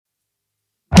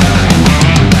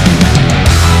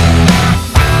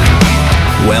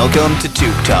Welcome to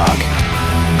Toque Talk,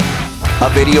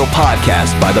 a video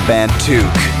podcast by the band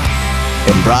Toque,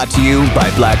 and brought to you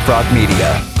by Black Frog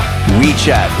Media. We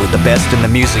chat with the best in the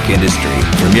music industry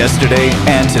from yesterday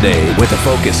and today with a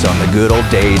focus on the good old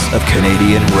days of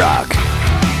Canadian rock.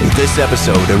 This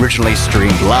episode originally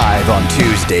streamed live on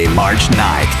Tuesday, March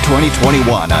 9th, 2021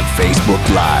 on Facebook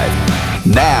Live.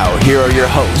 Now, here are your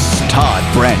hosts, Todd,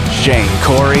 Brent, Shane,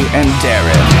 Corey, and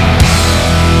Darren.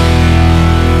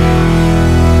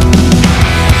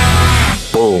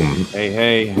 Boom.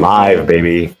 Hey. Live,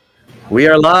 baby. We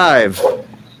are live.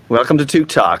 Welcome to Toque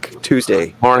Talk,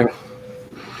 Tuesday. Morning.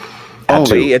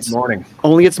 Only it's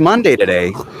Monday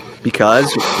today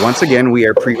because, once again, we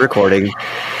are pre-recording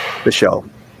the show.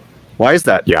 Why is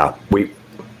that? Yeah, we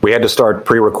had to start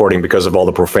pre-recording because of all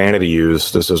the profanity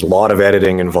used. This is a lot of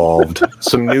editing involved,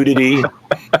 some nudity,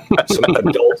 some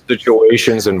adult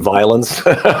situations and violence.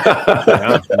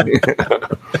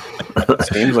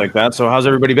 Seems like that. So how's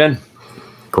everybody been?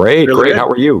 Great. Good. How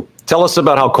are you? Tell us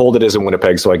about how cold it is in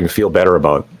Winnipeg so I can feel better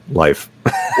about life.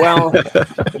 Well,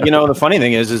 the funny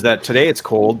thing is that today it's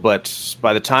cold, but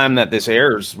by the time that this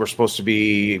airs, we're supposed to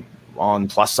be on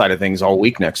plus side of things all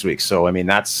week next week. So, I mean,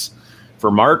 that's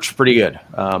for March, pretty good.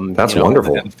 That's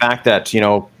wonderful. The fact that,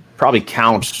 probably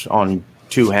count on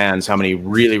two hands how many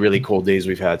really, really cold days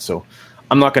we've had. So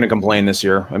I'm not going to complain this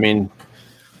year. I mean,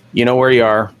 you know where you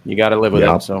are. You got to live with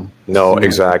it. So no,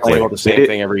 exactly. About the same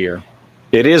thing every year.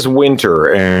 It is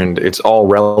winter, and it's all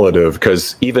relative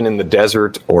because even in the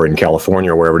desert or in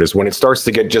California or wherever it is, when it starts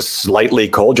to get just slightly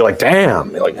cold, you're like,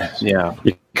 damn.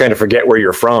 You kind of forget where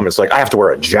you're from. It's like, I have to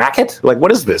wear a jacket? Like,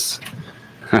 what is this?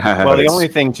 Well, the only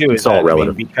thing, too, is all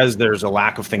relative. Because there's a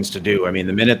lack of things to do. I mean,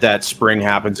 the minute that spring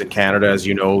happens in Canada, as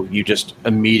you know, you just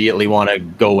immediately want to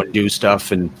go and do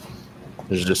stuff. And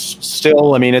there's just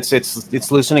still, I mean, it's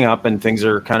loosening up and things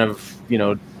are kind of,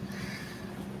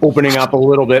 opening up a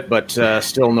little bit, but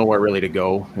still nowhere really to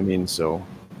go. I mean, so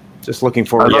just looking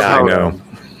forward. I know.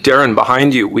 Darren,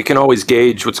 behind you, we can always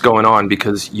gauge what's going on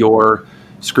because your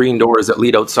screen doors that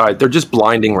lead outside, they're just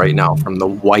blinding right now from the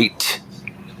white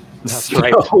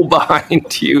snow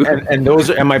behind you.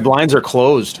 And my blinds are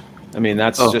closed. I mean,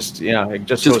 that's it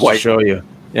just goes white. to show you.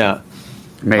 Yeah.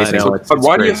 Amazing. But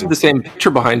why do you have the same picture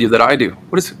behind you that I do?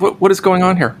 What is going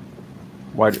on here?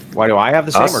 Why do I have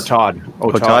the same or Todd?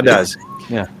 Oh, Todd does.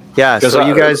 Yeah, so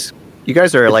you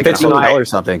guys are like a hotel or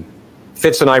something.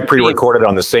 Fitz and I pre-recorded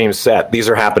on the same set. These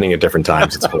are happening at different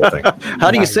times. It's a whole thing.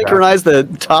 How do you synchronize the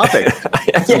topic?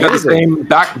 You got the same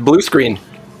back blue screen.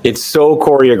 It's so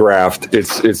choreographed.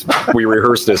 It's we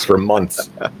rehearsed this for months.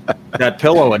 That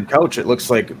pillow and couch, it looks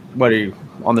like, what are you,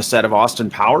 on the set of Austin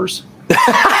Powers?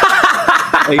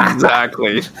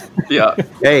 Exactly. Yeah.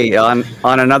 Hey, on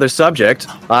another subject,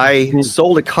 I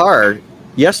sold a car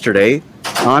yesterday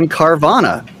on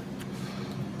Carvana.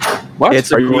 What?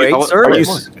 It's a great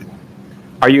service.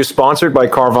 Are you sponsored by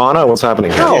Carvana? What's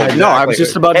happening here? No, I was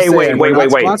just about to say wait. we're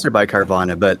not sponsored by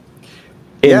Carvana, but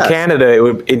in Canada,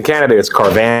 it's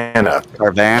Carvana.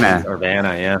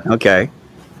 Carvana, yeah. Okay.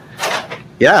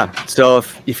 Yeah, so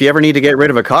if you ever need to get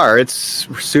rid of a car, it's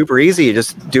super easy. You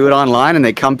just do it online, and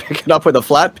they come pick it up with a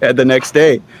flatbed the next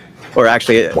day. Or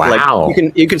actually, wow.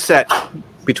 You can set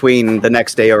between the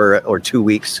next day or 2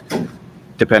 weeks,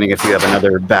 depending if you have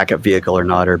another backup vehicle or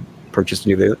not, or purchase a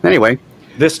new vehicle. Anyway.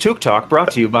 This Toque Talk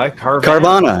brought to you by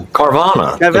Carvana.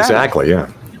 Carvana. Exactly,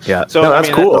 yeah. Yeah. So that's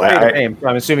cool.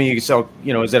 I'm assuming you can sell,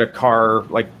 is it a car,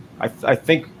 like, I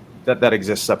think that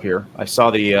exists up here. I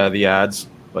saw the ads,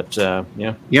 but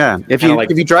yeah. Yeah, if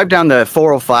you drive down the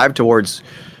 405 towards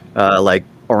like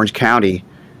Orange County,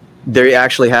 they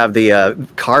actually have the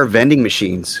car vending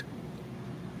machines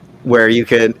where you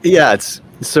can, it's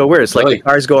so weird. It's like the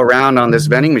cars go around on this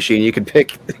vending machine. You can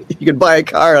buy a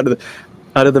car out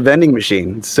of the vending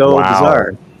machine. It's so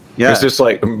bizarre. Yeah. It's just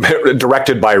like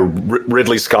directed by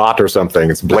Ridley Scott or something.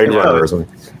 It's Blade Runner or something.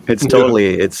 It's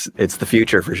totally, it's the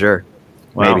future for sure.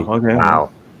 Wow. Maybe. Okay.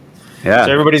 Wow. Yeah.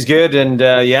 So everybody's good. And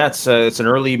it's an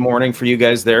early morning for you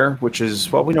guys there, which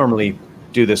is, we normally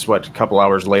do this, a couple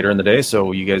hours later in the day.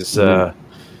 So you guys, got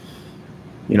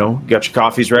your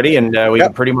coffees ready, and we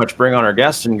can pretty much bring on our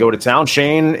guest and go to town.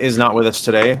 Shane is not with us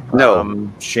today. No.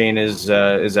 Shane is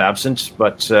absent,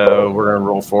 but we're going to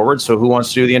roll forward. So who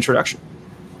wants to do the introduction?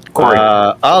 Corey.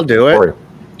 I'll do it. Corey.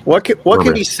 What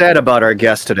can be said about our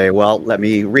guest today? Well, let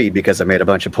me read because I made a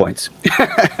bunch of points.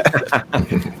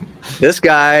 This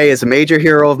guy is a major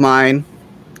hero of mine.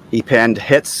 He penned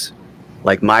hits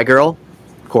like My Girl.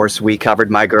 Of course, we covered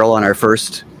My Girl on our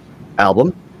first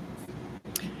album.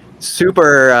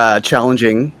 Super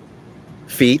challenging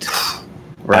feat,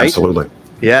 right? Absolutely.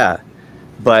 Yeah.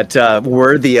 but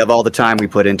worthy of all the time we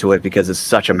put into it because it's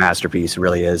such a masterpiece. It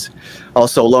really is.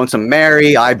 Also, Lonesome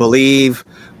Mary, I Believe,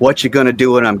 What You Gonna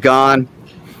Do When I'm Gone.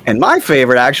 And my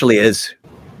favorite actually is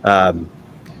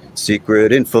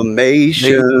Secret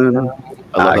Information.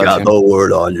 I got the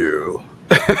word on you.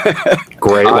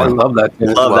 Great one. I love that.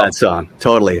 Love that song.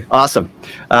 Totally. Awesome.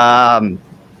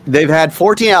 They've had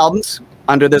 14 albums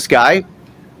under this guy.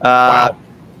 Wow.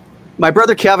 My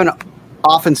brother Kevin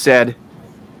often said,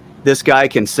 this guy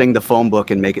can sing the phone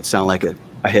book and make it sound like a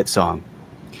hit song.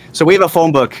 So we have a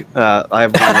phone book. I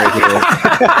have one right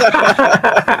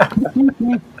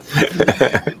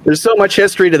here. There's so much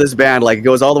history to this band. Like, it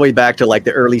goes all the way back to like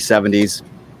the early 70s.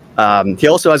 He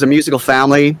also has a musical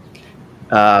family.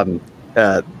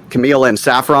 Camille and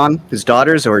Saffron, his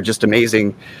daughters, who are just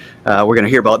amazing. We're going to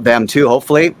hear about them too,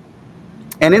 hopefully.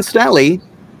 And incidentally,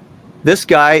 this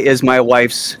guy is my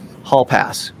wife's hall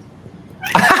pass.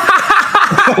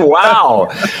 Wow,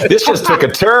 this just took a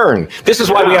turn. This is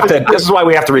why we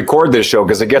have to record this show,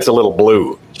 because it gets a little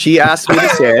blue. She asked me to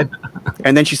say it,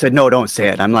 and then she said, "No, don't say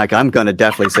it." I'm like, "I'm going to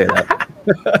definitely say that."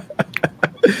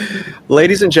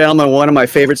 Ladies and gentlemen, one of my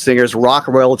favorite singers, rock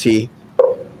royalty.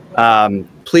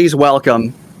 Please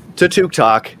welcome to Took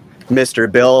Talk,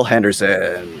 Mr. Bill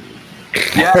Henderson.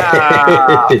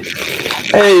 Yeah.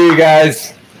 Hey, you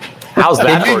guys. How's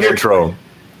that for an intro?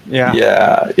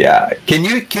 Yeah. Can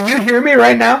you hear me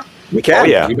right now? We can. Oh,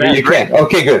 yeah. You can.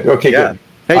 Okay, good. Yeah. Good.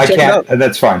 Hey, I check it can't. out.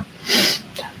 That's fine.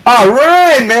 All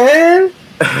right, man.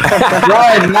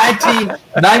 Ryan,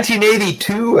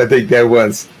 1982, I think that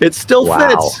was. It still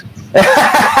fits.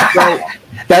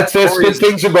 That's good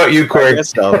things about you, I Craig.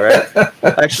 guess so, right?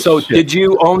 Actually, So did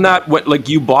you own that? What, like,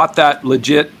 you bought that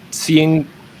legit seeing?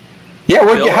 Yeah,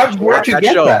 where'd you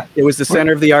get show, that? it was the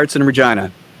Center of the Arts in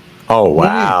Regina. Oh,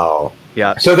 wow.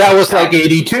 Yeah. So that was like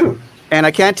 82. And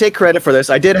I can't take credit for this.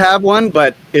 I did have one,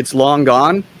 but it's long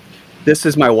gone. This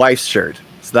is my wife's shirt.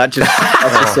 So that just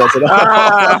says it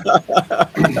all.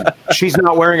 She's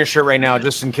not wearing a shirt right now,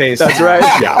 just in case. That's right.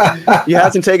 Yeah. He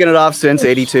hasn't taken it off since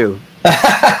 82.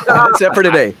 Except for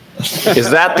today. Is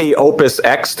that the Opus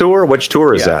X tour? Which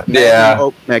tour is that? Yeah.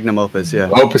 Magnum Opus, yeah.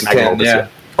 Opus Magnum 10, Opus, yeah.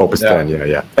 Opus 10,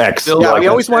 yeah. X. Bill, Yeah, like, we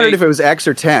always hey, wondered if it was X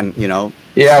or 10, you know.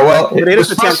 Yeah, well, But it is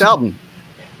the was 10th album.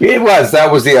 That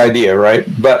was the idea, right?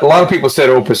 But a lot of people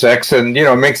said Opus X, and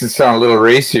it makes it sound a little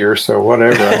racier, so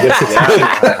whatever. I guess it's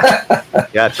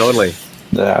Yeah, totally.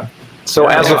 yeah. So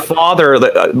as a father,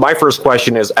 my first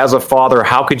question is, as a father,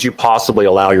 how could you possibly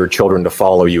allow your children to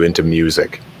follow you into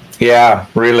music? Yeah,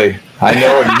 really. I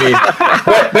know what you mean.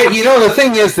 but the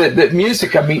thing is that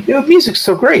music, music's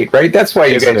so great, right? That's why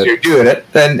you Isn't guys it? are doing it.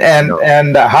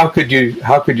 And how could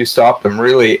you stop them,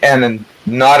 really, and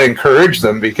not encourage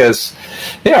them, because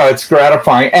it's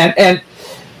gratifying. And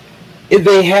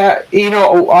they have,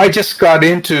 I just got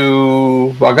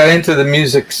into the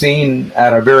music scene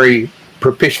at a very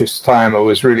propitious time. It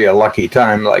was really a lucky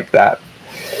time like that.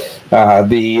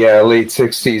 The late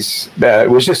 60s, it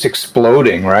was just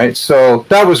exploding, right? So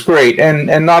that was great, and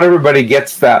not everybody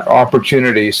gets that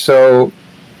opportunity. So,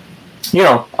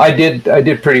 I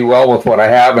did pretty well with what I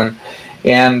have,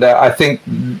 and I think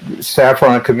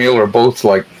Saffron and Camille are both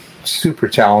like super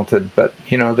talented, but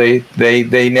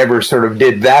they never sort of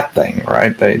did that thing,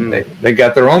 right? They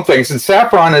got their own things, and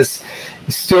Saffron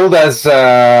still does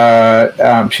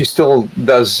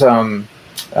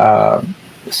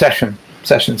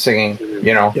session singing,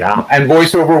 and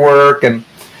voiceover work, and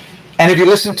if you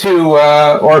listen to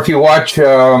or if you watch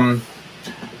was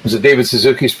it David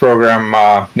Suzuki's program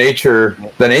The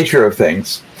Nature of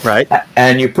Things, Right.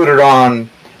 and you put it on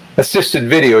assisted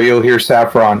video, you'll hear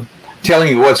Saffron telling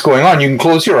you what's going on. You can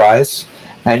close your eyes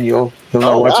and you'll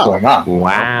know what's going on.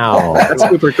 Wow. That's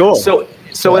super cool. So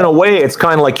in a way, it's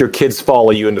kind of like your kids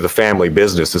follow you into the family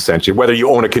business, essentially, whether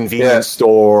you own a convenience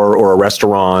store or a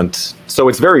restaurant. So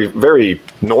it's very, very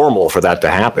normal for that to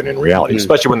happen in reality,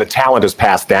 especially when the talent is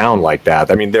passed down like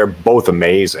that. I mean, they're both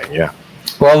amazing. Yeah.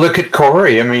 Well, look at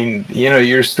Corey. I mean,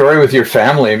 your story with your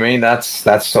family. I mean, that's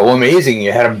so amazing.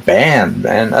 You had a band,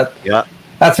 and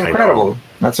that's incredible.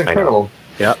 That's incredible.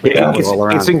 Yeah,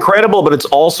 it's incredible, but it's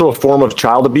also a form of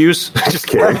child abuse. Just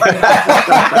kidding.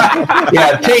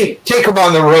 Yeah, take them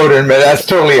on the road, and that's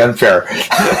totally unfair.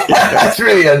 That's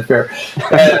really unfair.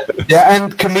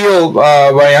 And Camille,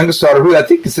 my youngest daughter, who I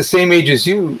think is the same age as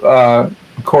you,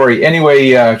 Corey. Anyway,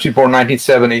 she's born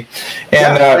 1970,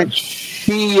 and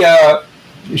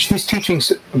she's teaching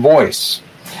voice.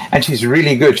 And she's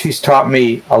really good. She's taught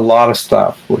me a lot of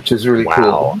stuff, which is really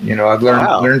cool. I've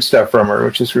learned stuff from her,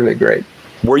 which is really great.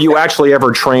 Were you actually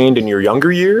ever trained in your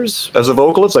younger years as a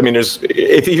vocalist? I mean,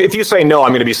 if you say no, I'm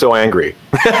going to be so angry.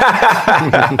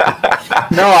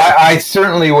 No, I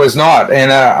certainly was not,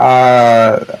 and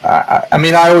I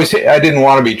mean, I didn't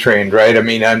want to be trained, right? I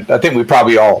mean, I think we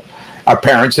probably all, our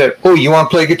parents said, "Oh, you want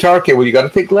to play guitar? Okay, well, you got to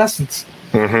take lessons."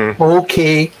 Mm-hmm.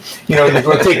 Okay, you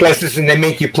go take lessons, and they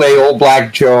make you play Old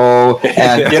Black Joe,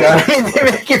 and they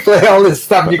make you play all this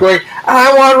stuff. And you're going,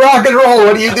 "I want rock and roll.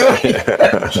 What are you doing?"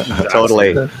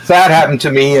 Totally. So that happened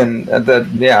to me, and that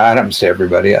happens to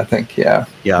everybody. I think, yeah.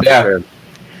 Sure.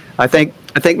 I think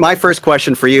my first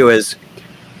question for you is,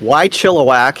 why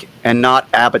Chilliwack and not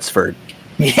Abbotsford?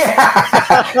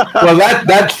 Yeah. Well,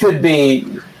 that should be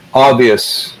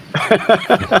obvious.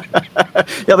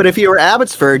 Yeah, but if you were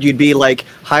Abbotsford, you'd be like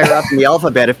higher up in the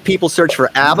alphabet. If people search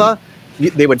for ABBA,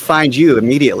 they would find you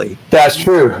immediately. That's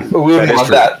true. We wouldn't want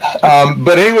that.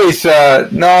 But anyways,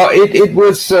 no, it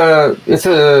was. It's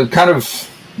a kind of,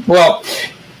 well,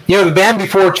 the band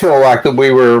before Chilliwack that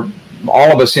we were,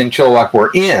 all of us in Chilliwack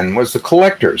were in, was the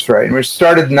Collectors, right? And we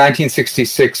started in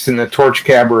 1966 in the Torch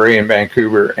Cabaret in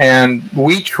Vancouver, and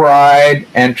we tried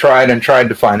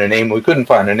to find a name. We couldn't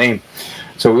find a name.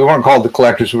 So we weren't called the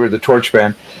Collectors; we were the Torch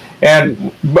Band,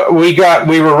 but we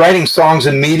were writing songs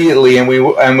immediately, and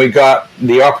we got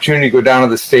the opportunity to go down to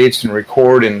the States and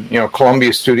record in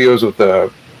Columbia Studios with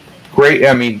the great.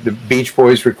 I mean, the Beach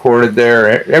Boys recorded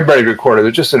there. Everybody recorded. It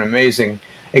was just an amazing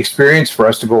experience for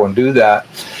us to go and do that.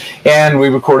 And we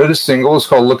recorded a single. It's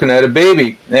called "Looking at a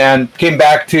Baby," and came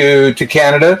back to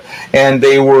Canada, and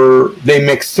they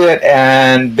mixed it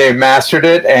and they mastered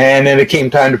it, and then it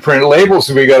came time to print labels.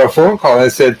 So we got a phone call and I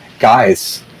said,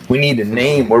 "Guys, we need a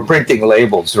name. We're printing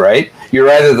labels, right? You're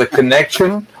either the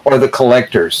Connection or the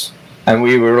Collectors." And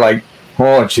we were like,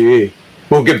 "Oh, gee,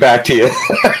 we'll get back to you."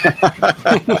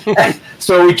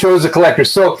 So we chose the Collectors.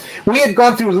 So we had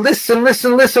gone through lists and lists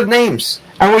and lists of names,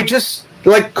 and we just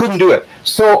couldn't do it.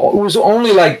 So it was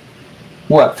only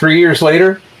 3 years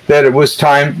later that it was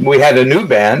time. We had a new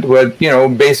band with,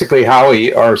 basically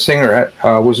Howie, our singer,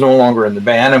 was no longer in the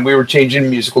band, and we were changing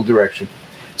musical direction.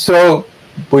 So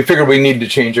we figured we needed to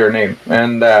change our name,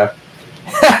 and no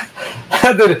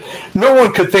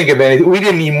one could think of anything. We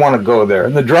didn't even want to go there.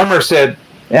 And the drummer said,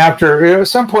 after at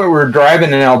some point we were driving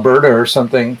in Alberta or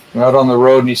something out on the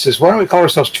road, and he says, "Why don't we call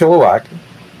ourselves Chilliwack?"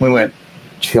 We went,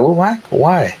 "Chilliwack?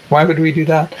 Why? Why would we do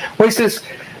that?" Well, he says,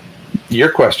 "Your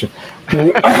question."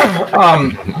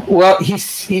 Well, he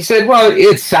said, "Well,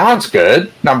 it sounds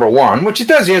good, number one," which it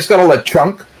does. It's got all that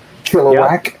chunk,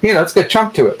 Chilliwack. Yeah. It's got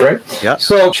chunk to it, right? Yeah.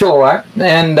 So Chilliwack,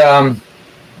 and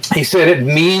he said it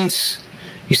means.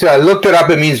 He said, "I looked it up.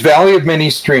 It means Valley of Many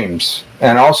Streams,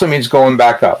 and also means going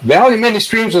back up." Valley of Many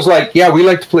Streams was we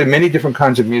like to play many different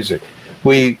kinds of music.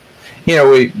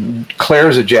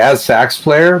 Claire's a jazz sax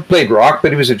player, played rock,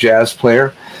 but he was a jazz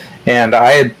player. And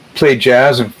I had played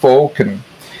jazz and folk, and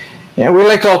we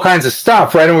liked all kinds of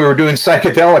stuff, right? And we were doing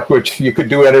psychedelic, which you could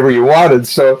do whatever you wanted.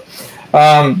 So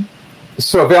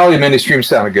Valley of Many Streams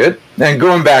sounded good. And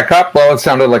going back up, well, it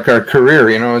sounded like our career,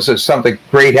 as something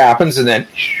great happens, and then,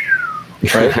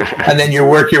 right? And then you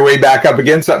work your way back up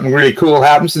again, something really cool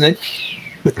happens, and then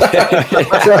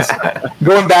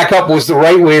going back up was the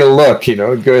right way to look,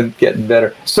 getting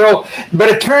better. So, but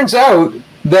it turns out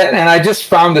that, and I just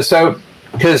found this out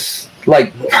because,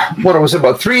 it was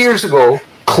about 3 years ago,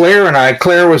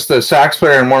 Claire was the sax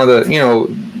player and one of the,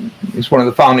 he's one of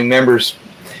the founding members,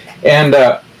 and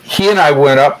he and I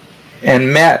went up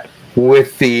and met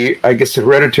with the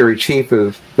hereditary chief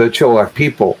of the Chilliwack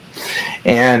people,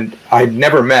 and I'd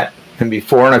never met him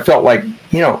before, and I felt like,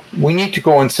 we need to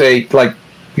go and say,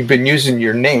 we've been using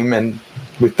your name, and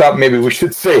we thought maybe we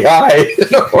should say hi,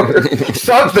 or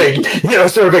something,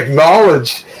 sort of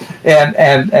acknowledge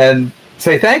and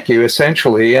say thank you,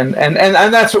 essentially, and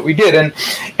that's what we did,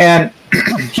 and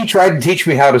he tried to teach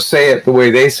me how to say it the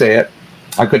way they say it.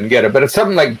 I couldn't get it, but it's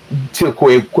something like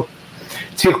Tilkwe,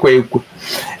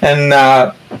 and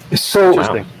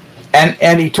so,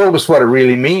 and he told us what it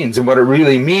really means, and what it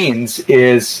really means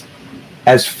is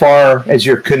as far as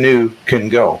your canoe can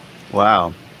go.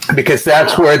 Wow. Because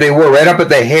that's where they were, right up at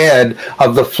the head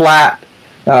of the flat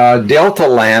delta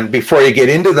land before you get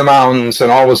into the mountains,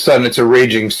 and all of a sudden it's a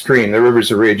raging stream. The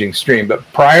river's a raging stream. But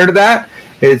prior to that,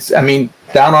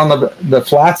 down on the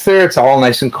flats there, it's all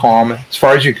nice and calm. As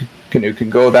far as your canoe can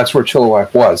go, that's where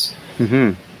Chilliwack was.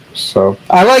 Mm-hmm. So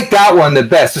I like that one the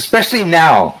best, especially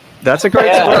now. That's a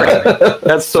great story.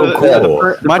 That's so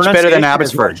cool. Much better than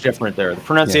Abbotsford. Much different there. The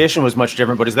pronunciation was much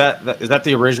different, but is that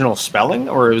the original spelling,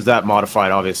 or is that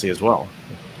modified, obviously, as well?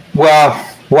 Well,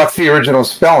 what's the original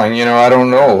spelling? I don't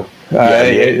know.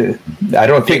 I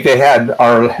don't think they had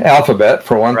our alphabet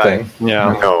for one thing.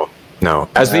 Yeah. No.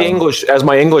 As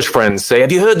my English friends say,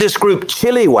 have you heard this group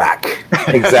Chilliwack?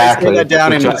 Exactly. Say that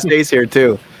down in the States here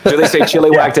too. Do they say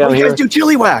Chilliwack down You here? guys do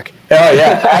Chilliwack. Oh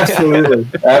yeah,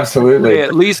 absolutely. Hey,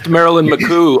 at least Marilyn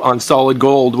McCoo on Solid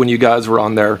Gold, when you guys were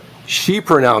on there, she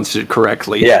pronounced it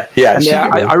correctly. Yeah. And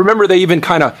I remember they even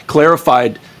kind of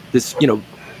clarified this,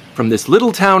 from this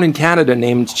little town in Canada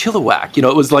named Chilliwack.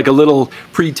 It was like a little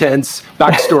pretense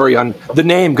backstory on the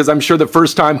name, because I'm sure the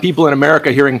first time people in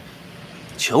America hearing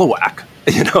Chilliwack,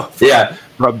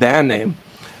 for a band name.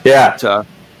 Yeah.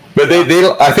 But they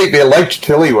I think they liked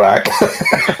Chilliwack.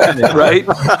 Right?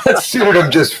 That suited them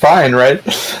just fine, right?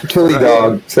 Chili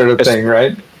dog sort of thing,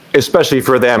 right? Especially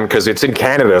for them, because it's in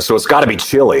Canada, so it's got to be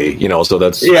chilly, so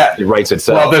that's it writes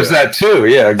itself. Well, there's that too.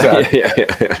 Yeah, exactly.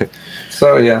 yeah.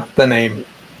 So the name.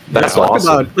 That's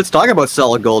awesome. Let's talk about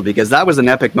Solid Gold, because that was an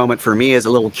epic moment for me as a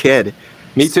little kid.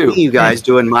 Me too. Seeing you guys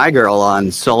doing My Girl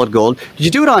on Solid Gold. Did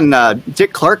you do it on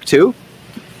Dick Clark too?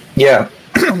 Yeah.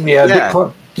 Dick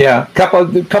Clark. Yeah,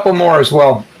 couple more as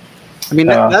well. I mean,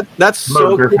 that's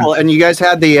so cool. And you guys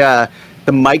had the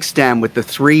mic stand with the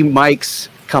 3 mics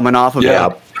coming off of it.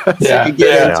 So you could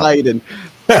get in tight, and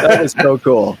that was so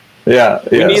cool. Yeah.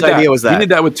 We need that. idea was that? We need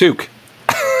that with Took.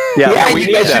 Yeah, we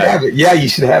you guys should have it. Yeah, you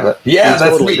should have it. Yeah, that's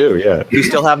totally do. Yeah. Do you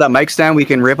still have that mic stand we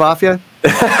can rip off you?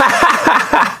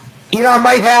 I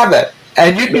might have it,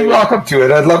 and you'd be welcome to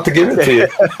it. I'd love to give it to you.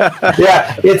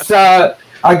 Yeah, it's.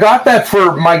 I got that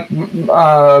for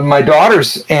my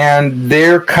daughters and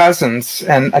their cousins,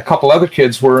 and a couple other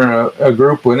kids were in a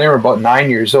group when they were about 9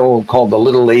 years old called the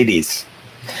Little Ladies.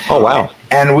 Oh wow!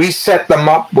 And we set them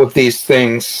up with these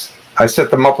things. I set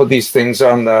them up with these things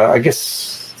on the. I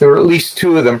guess there were at least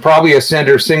 2 of them, probably a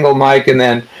center single mic, and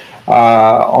then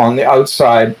on the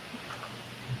outside.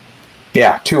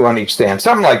 Yeah, 2 on each stand,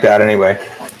 something like that. Anyway,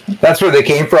 that's where they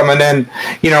came from. And then,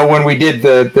 when we did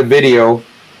the video,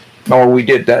 or we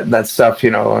did that stuff,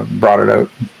 and brought it out,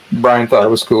 Brian thought it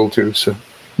was cool too, so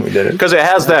we did it. Because it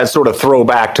has that sort of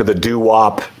throwback to the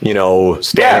doo-wop,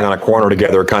 standing on a corner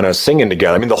together, kind of singing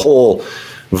together. I mean, the whole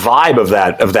vibe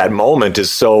of that moment is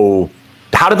so.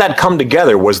 How did that come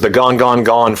together? Was the Gone, Gone,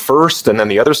 Gone first, and then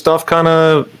the other stuff kind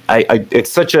of... it's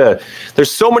such a...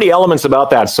 There's so many elements about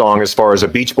that song as far as a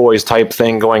Beach Boys type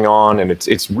thing going on, and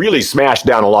it's really smashed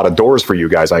down a lot of doors for you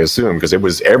guys, I assume, because it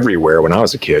was everywhere when I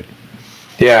was a kid.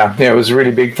 Yeah, it was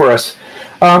really big for us.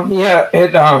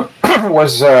 It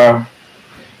was...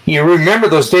 you remember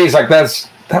those days, like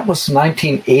that was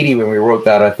 1980 when we wrote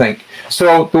that, I think.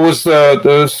 So there was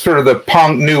the sort of the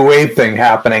punk new wave thing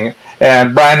happening,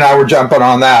 and Brian and I were jumping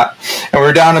on that, and we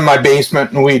were down in my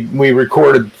basement, and we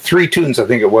recorded 3 tunes, I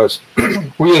think it was.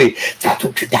 Really,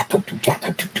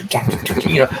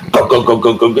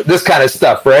 go, this kind of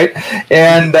stuff, right?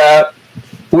 And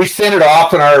we sent it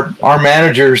off, and our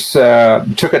managers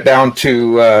took it down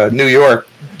to New York,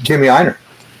 Jimmy Einer.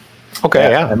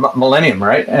 Okay, yeah. Millennium,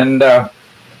 right? And I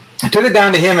took it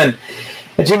down to him, and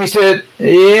Jimmy said,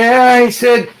 he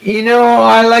said,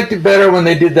 I liked it better when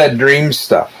they did that dream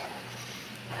stuff.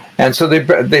 And so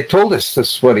they told us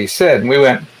this is what he said, and we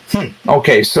went,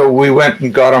 okay. So we went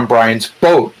and got on Brian's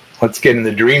boat. Let's get in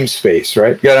the dream space,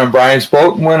 right? Got on Brian's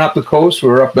boat and went up the coast. We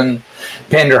were up in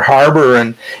Pender Harbor,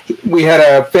 and we had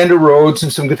a Fender Rhodes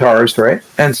and some guitars, right?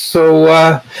 And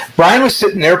so Brian was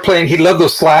sitting there playing. He loved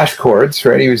those Slash chords,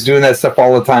 right? He was doing that stuff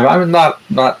all the time. I'm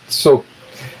not so...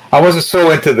 I wasn't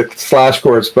so into the Slash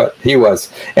chords, but he was.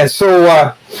 And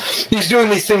so he's doing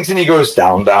these things, and he goes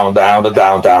down, down, down, to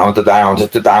down, down, to down,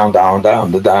 to down, down,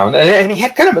 down, to down. And he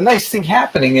had kind of a nice thing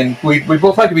happening, and we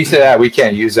both like to be said, we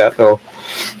can't use that, though.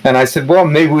 And I said, well,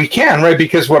 maybe we can, right?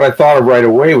 Because what I thought of right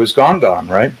away was Gone, Gone,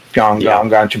 right? Gone,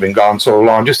 you've been gone so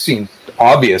long. Just seemed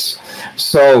obvious.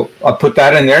 So I put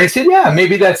that in there. And he said, yeah,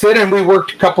 maybe that's it. And we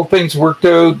worked a couple things, worked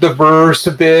out the verse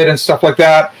a bit and stuff like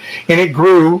that. And it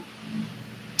grew.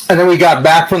 And then we got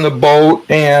back from the boat,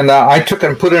 and I took it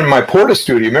and put it in my Porta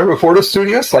Studio. Remember Porta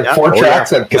Studios? Like 4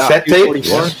 tracks and cassette tape?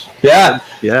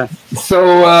 Yeah.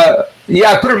 So,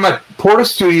 I put it in my Porta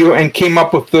Studio and came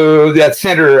up with that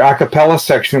center a cappella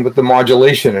section with the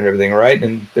modulation and everything, right?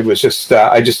 And it was just,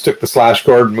 I just took the Slash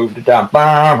chord and moved it down,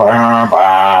 bah, bah,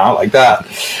 bah, like that.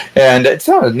 And it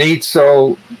sounded neat.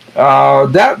 So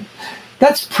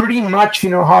that's pretty much,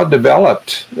 how it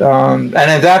developed. And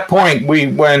at that point,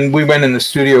 when we went in the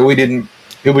studio,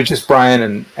 it was just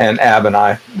Brian and Ab and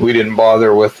I. We didn't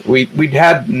bother with, we'd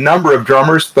had a number of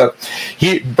drummers, but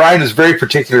Brian is very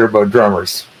particular about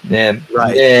drummers. And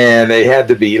they had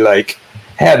to be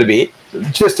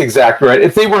just exactly right.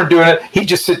 If they weren't doing it, he'd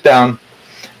just sit down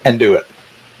and do it.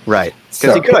 Right.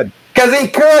 Because he could. Because he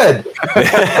could.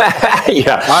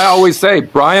 Yeah. I always say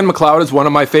Brian McLeod is one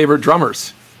of my favorite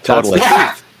drummers. Totally.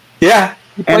 Yeah. Yeah.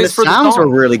 He And the plays for sounds Dawn.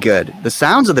 were really good. The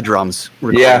sounds of the drums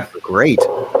were great.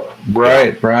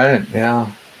 Right.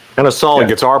 Yeah. And a solid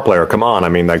guitar player. Come on. I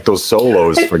mean, like those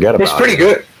solos, forget about it. He's pretty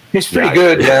good. He's pretty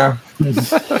good. Yeah.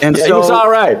 And Yeah, so he's all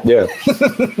right. Yeah.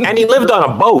 And he lived on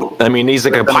a boat. I mean, he's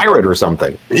like a pirate or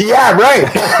something. Yeah. Right.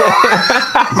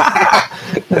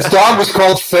 His dog was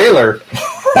called Sailor.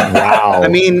 Wow. I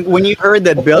mean, when you heard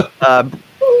that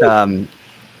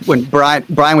when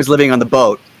Brian was living on the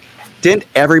boat, didn't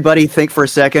everybody think for a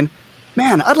second,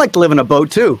 man, I'd like to live in a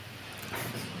boat too?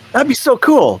 That'd be so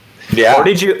cool. Yeah.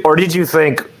 Or did you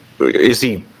think, is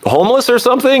he homeless or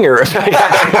something? Or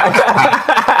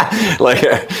like,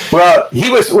 Well, he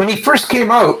was when he first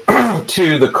came out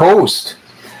to the coast.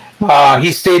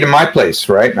 He stayed in my place,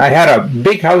 right? I had a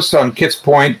big house on Kitts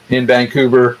Point in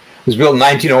Vancouver. It was built in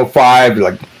 1905,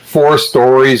 like 4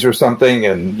 stories or something,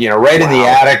 and right in the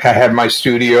attic, I had my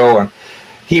studio, and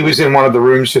he was in one of the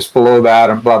rooms just below that,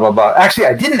 and blah blah blah. Actually,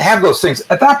 I didn't have those things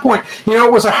at that point.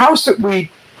 It was a house that we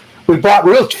bought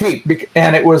real cheap,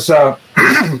 and it was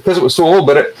because it was so old,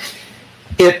 but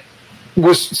it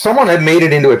was someone had made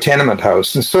it into a tenement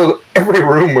house, and so every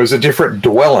room was a different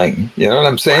dwelling. You know what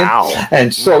I'm saying? Wow.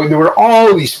 And so there were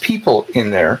all these people in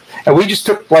there, and we just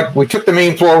took the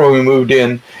main floor when we moved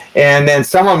in, and then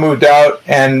someone moved out,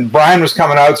 and Brian was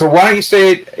coming out. So why don't you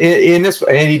stay in this?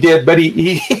 And he did, but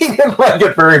he didn't like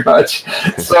it very much.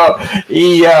 So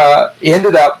he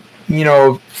ended up,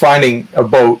 finding a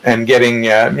boat and getting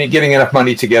enough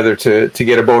money together to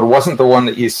get a boat. It wasn't the one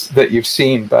that you've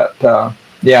seen, but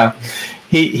yeah,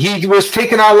 he was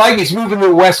taking our life. He's moving to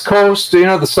the West Coast.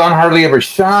 The sun hardly ever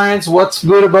shines. What's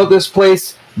good about this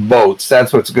place? Boats.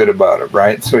 That's what's good about it,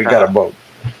 right? So he got a boat.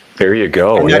 there you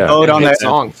go. And that boat on Hit the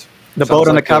songs. the boat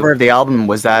on the cover of the album,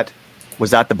 was that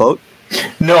the boat?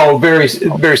 No, very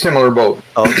very similar boat.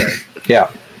 Okay.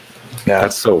 Yeah.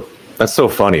 That's so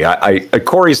funny.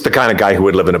 Corey's the kind of guy who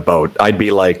would live in a boat. I'd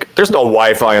be like, there's no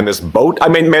Wi-Fi on this boat. I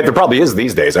mean, man, there probably is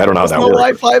these days. I don't know how that No works.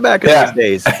 Wi-Fi back in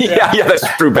these days. yeah, that's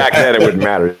true. Back then, it wouldn't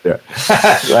matter. Yeah.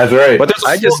 That's right. But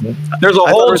there's a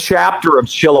whole chapter of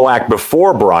Chilliwack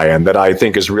before Brian that I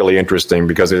think is really interesting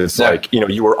because it's like,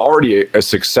 you were already a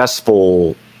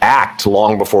successful act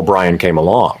long before Brian came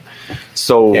along.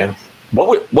 So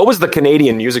what was the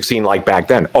Canadian music scene like back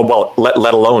then? Oh, well,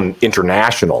 let alone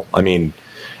international. I mean,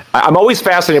 I'm always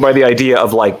fascinated by the idea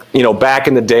of back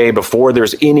in the day before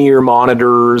there's in-ear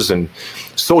monitors and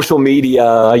social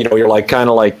media, you're like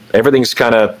everything's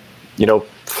kind of,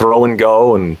 throw and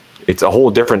go, and it's a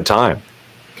whole different time.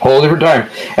 Whole different time.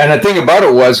 And the thing about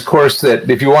it was, of course, that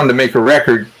if you wanted to make a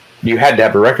record, you had to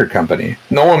have a record company.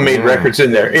 No one made records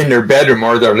in their bedroom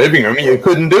or their living room. You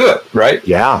couldn't do it, right?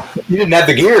 Yeah. You didn't have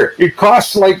the gear. It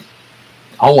costs a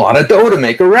lot of dough to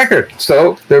make a record.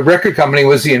 So the record company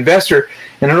was the investor.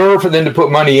 And in order for them to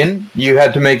put money in, you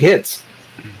had to make hits.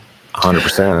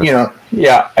 100%.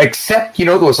 Yeah. Except,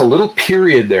 there was a little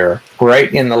period there,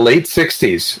 right, in the late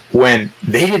 60s when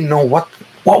they didn't know what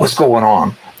was going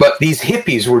on. But these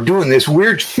hippies were doing this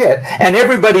weird shit, and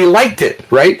everybody liked it,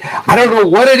 right? I don't know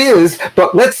what it is,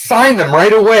 but let's sign them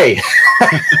right away.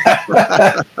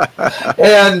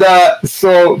 And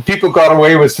so people got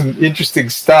away with some interesting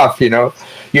stuff, You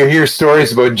hear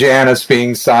stories about Janis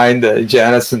being signed,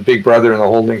 Janis and Big Brother and the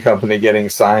holding company getting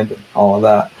signed, and all of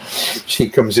that. She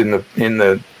comes in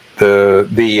the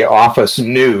office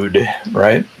nude,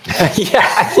 right?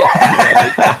 Yeah.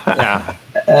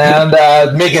 And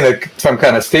making some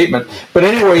kind of statement. But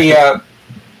anyway,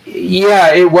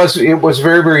 it was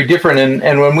very, very different.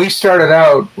 And when we started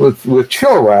out with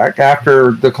Chilliwack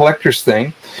after the Collectors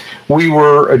thing, we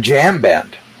were a jam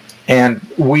band, and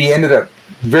we ended up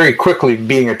very quickly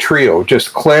being a trio.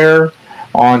 Just Claire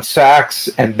on sax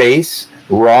and bass,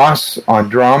 Ross on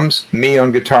drums, me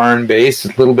on guitar and bass,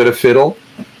 a little bit of fiddle,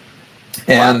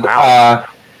 and bad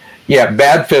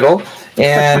fiddle.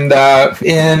 And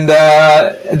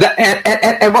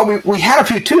what we had a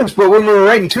few tunes, but when we were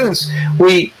writing tunes,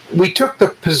 we took the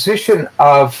position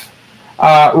of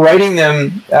writing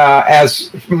them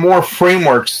as more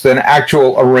frameworks than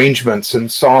actual arrangements and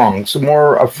songs,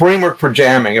 more a framework for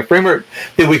jamming, a framework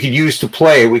that we could use to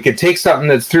play. We could take something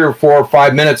that's 3 or 4 or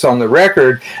 5 minutes on the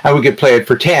record, and we could play it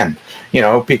for 10,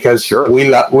 because we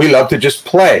love to just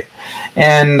play,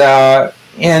 and that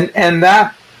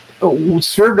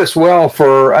served us well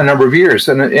for a number of years,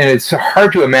 and it's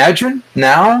hard to imagine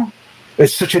now.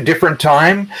 It's such a different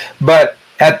time, but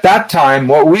at that time,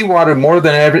 what we wanted more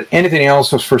than anything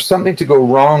else was for something to go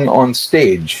wrong on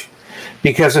stage,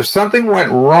 because if something went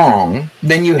wrong,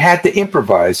 then you had to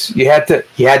improvise. You had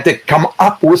to come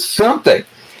up with something.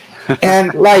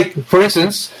 And like, for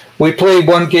instance, we played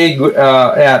one gig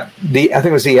at I think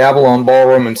it was the Avalon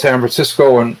Ballroom in San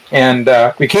Francisco, and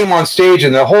we came on stage,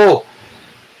 and the whole,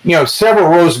 several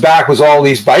rows back was all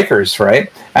these bikers,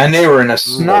 right? And they were in a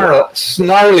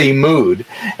snarly mood,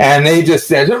 and they just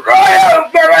said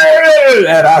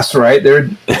at us, right?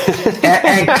 And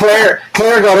Claire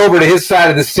got over to his side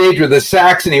of the stage with the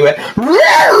sax, and he went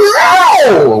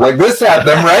like this at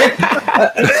them, right?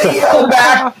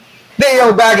 They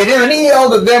yelled back at him, and he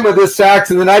yelled at them with his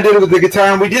sax, and then I did it with the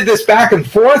guitar, and we did this back and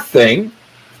forth thing,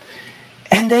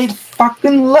 and they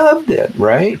fucking loved it,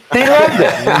 right? They loved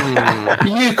it.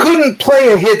 You couldn't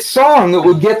play a hit song that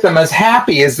would get them as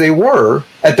happy as they were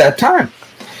at that time.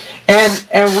 And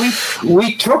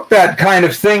we took that kind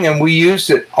of thing and we used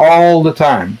it all the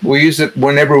time. We used it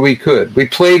whenever we could. We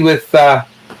played with Eric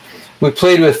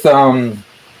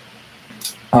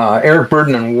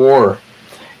Burden and War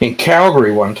in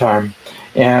Calgary one time,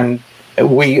 and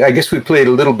I guess we played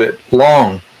a little bit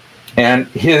long, and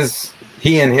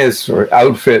he and his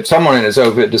outfit, someone in his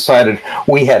outfit decided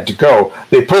we had to go.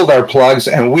 They pulled our plugs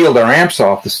and wheeled our amps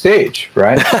off the stage,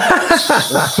 right?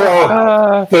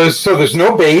 So there's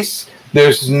no bass,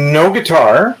 there's no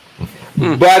guitar,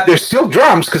 but there's still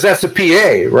drums because that's a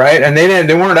PA, right? And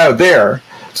they weren't out there.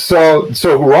 So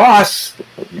Ross,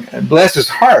 bless his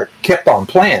heart, kept on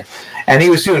playing. And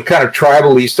he was doing kind of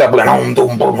tribal-y stuff, like go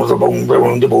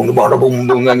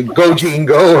Gene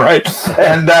go, right?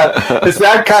 And it's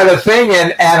that kind of thing.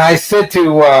 And I said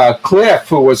to Cliff,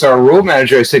 who was our road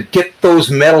manager, I said, get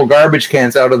those metal garbage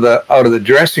cans out of the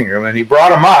dressing room. And he brought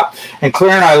them up, and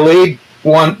Claire and I laid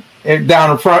one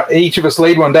down in front. Each of us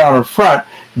laid one down in front.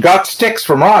 Got sticks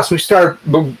from Ross. We put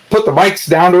the mics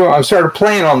down to him. I started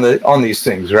playing on these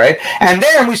things, right? And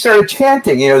then we started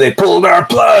chanting. They pulled our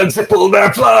plugs. They pulled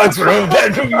our plugs. And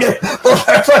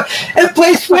the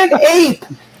place went ape.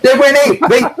 They went ape.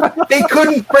 They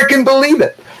couldn't freaking believe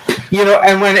it.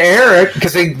 And when Eric,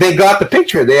 because they got the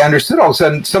picture, they understood all of a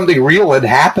sudden something real had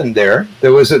happened there.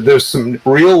 There was some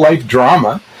real life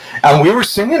drama, and we were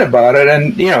singing about it.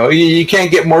 And you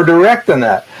can't get more direct than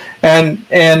that. And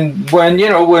when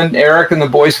Eric and the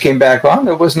boys came back on,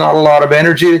 there was not a lot of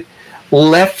energy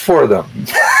left for them,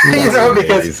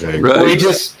 because we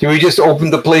just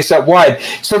opened the place up wide.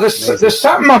 So there's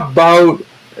something about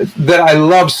that I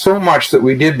love so much that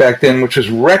we did back then, which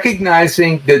was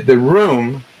recognizing that the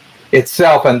room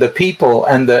itself and the people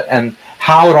and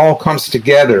how it all comes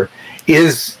together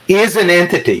is an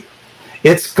entity.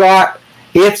 It's got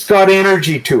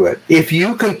energy to it. If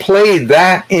you can play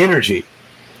that energy,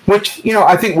 which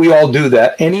I think we all do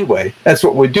that anyway. That's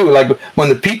what we do. Like when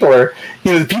the people are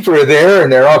there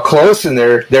and they're all close and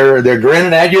they're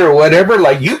grinning at you or whatever.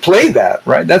 Like you play that,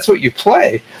 right? That's what you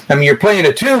play. I mean, you're playing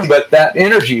a tune, but that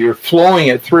energy, you're flowing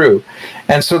it through.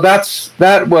 And so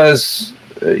that was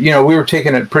we were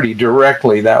taking it pretty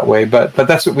directly that way. But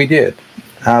that's what we did.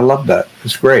 I love that.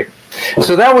 It's great.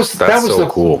 So that was so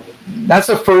cool. That's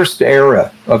the first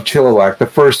era of Chilliwack. The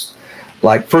first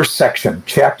section,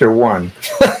 chapter 1.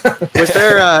 Was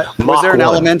there an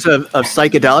element of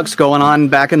psychedelics going on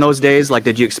back in those days? Like,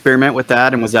 did you experiment with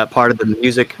that, and was that part of the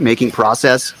music making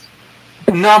process?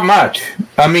 Not much.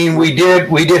 I mean, we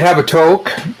did have a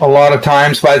toke a lot of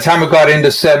times. By the time it got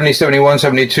into 70, 71,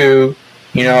 72,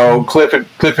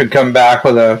 Cliff had come back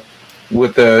with a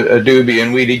doobie,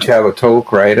 and we'd each have a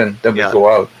toke, right? And then we'd go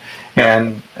out.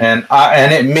 And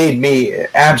it made me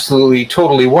absolutely,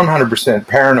 totally, 100%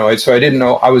 paranoid. So I didn't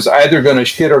know. I was either going to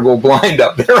shit or go blind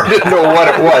up there. I didn't know what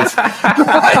it was.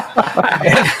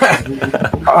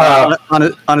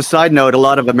 On a side note, a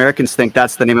lot of Americans think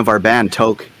that's the name of our band,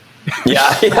 Toke. Yeah.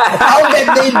 How did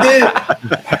they do?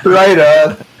 Right.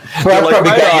 Well, like,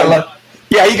 probably got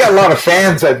you got a lot of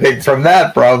fans, I think, from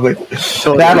that, probably.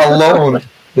 That alone.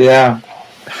 Yeah.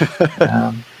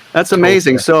 That's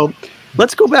amazing. So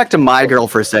let's go back to My Girl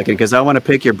for a second, because I want to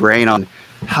pick your brain on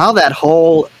how that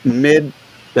whole the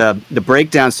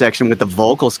breakdown section with the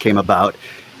vocals came about,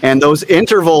 and those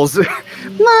intervals.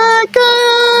 My girl.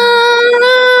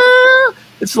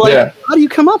 It's like, how do you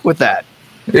come up with that?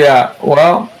 Yeah.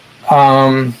 Well,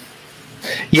 I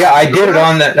did it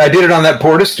on that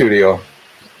Porta Studio.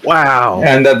 Wow.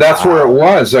 And that's where it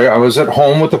was. I was at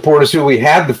home with the Porta Studio. We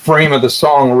had the frame of the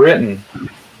song written,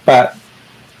 but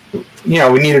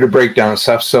we needed to break down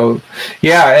stuff. So,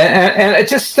 and it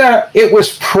just, it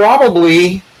was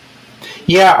probably,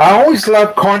 I always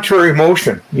loved contrary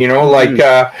motion,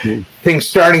 things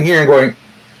starting here and going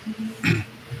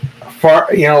far,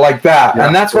 like that. Yeah,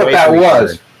 and that's what that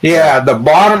was. Yeah, the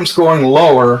bottom's going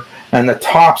lower and the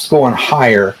top's going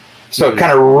higher. So it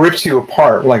kind of rips you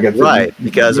apart like it's right,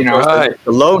 because of course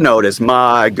the low note is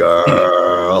my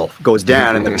girl goes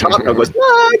down, and the top note goes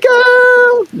my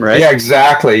girl. Right? Yeah,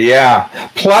 exactly. Yeah.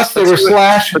 Plus they were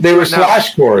slash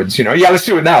chords. You know. Yeah, let's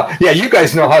do it now. Yeah, you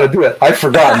guys know how to do it. I've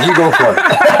forgotten. You go for it.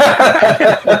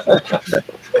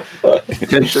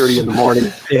 10:30 in the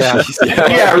morning. Yeah,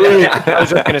 yeah, really. I was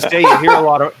just going to say, you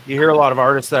hear a lot of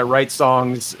artists that write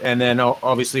songs, and then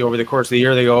obviously over the course of the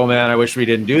year they go, "Oh man, I wish we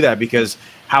didn't do that," because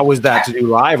how was that to do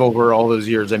live over all those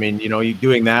years? I mean, you know, you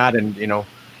doing that, and you know,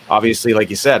 obviously, like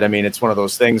you said, I mean, it's one of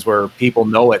those things where people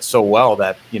know it so well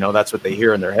that you know that's what they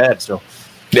hear in their head. So,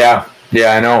 yeah,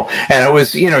 I know. And it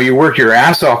was, you know, you work your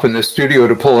ass off in the studio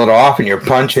to pull it off, and you're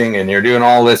punching, and you're doing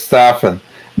all this stuff, and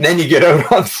then you get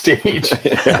out on stage.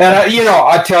 And you know,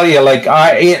 I tell you, like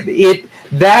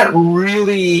that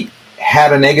really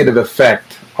had a negative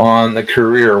effect on the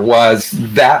career. Was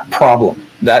that problem?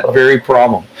 That very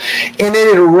problem. And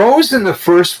it arose in the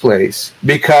first place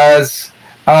because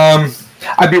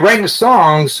I'd be writing the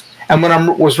songs, and when I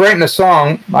was writing a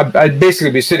song, I'd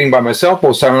basically be sitting by myself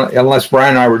most time, unless Brian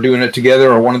and I were doing it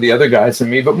together, or one of the other guys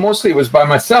and me, but mostly it was by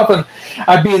myself. And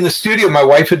I'd be in the studio, my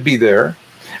wife would be there.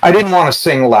 I didn't want to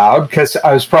sing loud because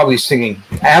I was probably singing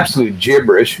absolute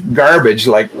gibberish, garbage.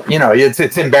 Like, you know, it's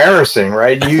embarrassing,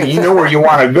 right? You know where you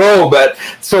want to go, but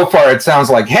so far it sounds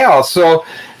like hell. So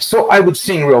I would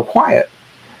sing real quiet.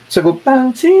 So I go,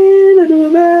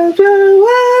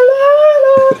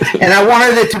 and I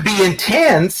wanted it to be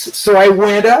intense, so I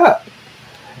went up.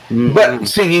 But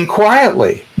singing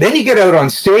quietly. Then you get out on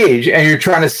stage and you're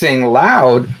trying to sing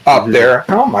loud up there.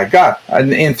 Oh my God.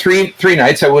 In three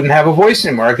nights, I wouldn't have a voice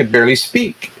anymore. I could barely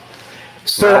speak.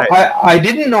 So I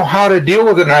didn't know how to deal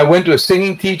with it. And I went to a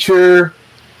singing teacher.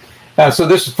 So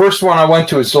this first one I went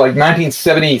to is like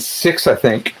 1976, I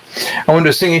think. I went to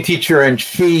a singing teacher, and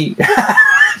she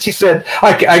said,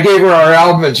 I gave her our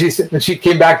album, and she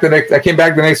came back I came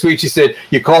back the next week. She said,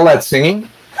 "You call that singing?"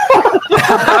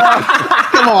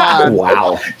 Come on!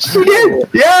 Wow, she did.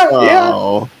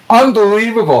 Yeah.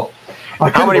 Unbelievable.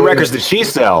 How many records did she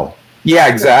sell? Yeah,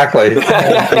 exactly.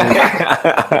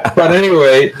 But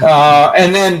anyway,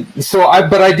 and then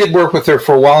but I did work with her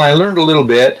for a while, and I learned a little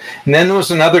bit. And then there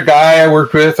was another guy I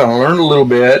worked with, and I learned a little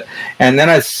bit. And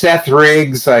then Seth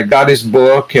Riggs, I got his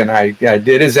book, and I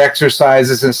did his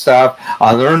exercises and stuff.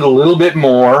 I learned a little bit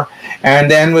more. And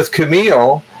then with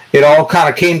Camille, it all kind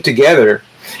of came together.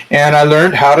 And I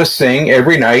learned how to sing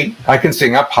every night. I can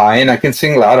sing up high and I can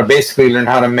sing loud. I basically learned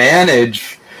how to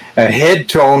manage a head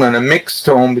tone and a mixed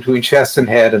tone between chest and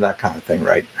head and that kind of thing,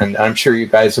 right? And I'm sure you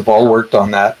guys have all worked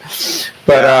on that.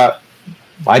 But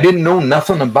I didn't know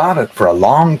nothing about it for a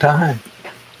long time.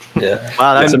 Yeah.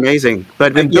 Wow, that's amazing.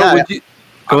 But go ahead.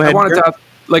 I wanted to ask,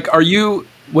 like, are you,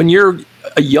 when you're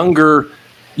a younger,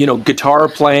 you know, guitar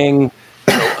playing,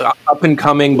 you know, up and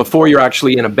coming, before you're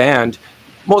actually in a band,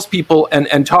 most people,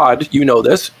 and Todd, you know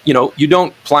this, you know, you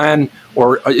don't plan,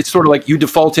 or it's sort of like you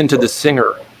default into the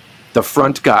singer, the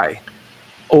front guy,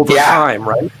 over time,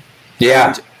 right? Yeah.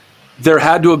 And there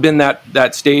had to have been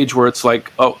that stage where it's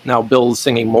like, oh, now Bill's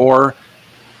singing more,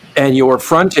 and you're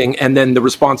fronting, and then the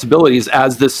responsibilities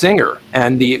as the singer,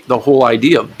 and the whole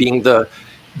idea of being the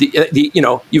you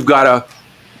know, you've got to,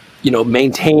 you know,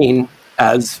 maintain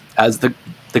as the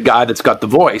guy that's got the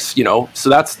voice, you know. So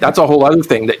that's a whole other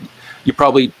thing that you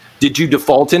probably, did you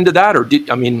default into that, or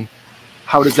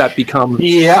how does that become?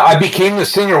 Yeah, I became the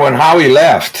singer when Howie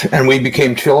left, and we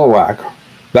became Chilliwack.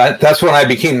 That's when I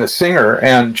became the singer.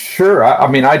 And sure,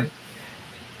 I'd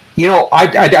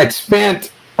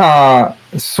spent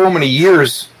so many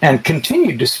years and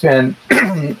continued to spend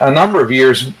a number of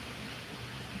years,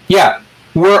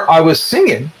 where I was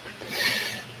singing.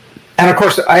 And of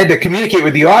course, I had to communicate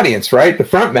with the audience, right? The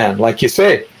front man, like you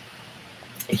say.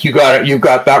 You've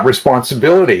got that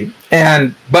responsibility,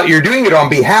 but you're doing it on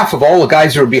behalf of all the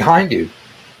guys who are behind you.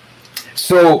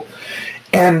 So,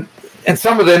 and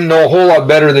some of them know a whole lot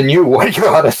better than you what you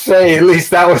ought to say. At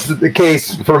least that was the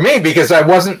case for me, because I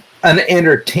wasn't an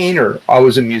entertainer. I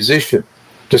was a musician.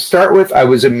 To start with, I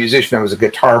was a musician. I was a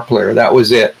guitar player. That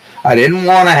was it. I didn't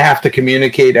want to have to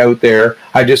communicate out there.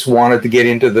 I just wanted to get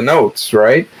into the notes,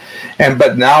 right?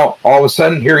 But now all of a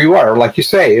sudden, here you are, like you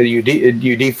say, you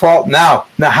default. Now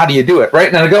how do you do it, right?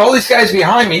 And I got all these guys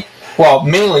behind me. Well,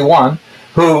 mainly one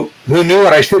who knew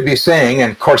what I should be saying,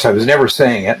 and of course I was never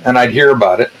saying it, and I'd hear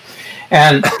about it,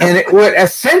 and it would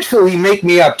essentially make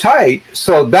me uptight.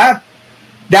 So that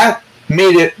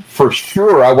made it for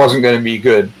sure I wasn't going to be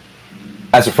good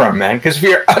as a front man, because if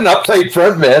you're an uptight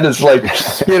front man, it's like,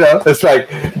 you know, it's like,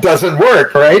 doesn't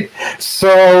work, right?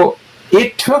 So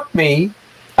it took me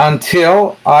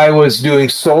until I was doing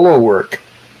solo work.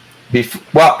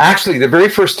 Well, actually, the very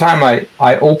first time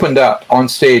I opened up on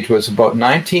stage was about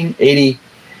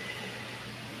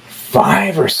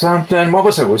 1985 or something. What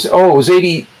was it? It was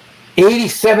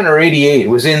 87 or 88. It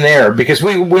was in there because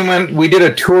we did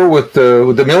a tour with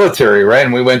the military, right?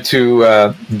 And we went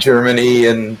to Germany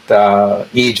and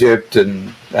Egypt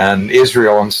and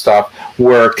Israel and stuff,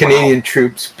 where Canadian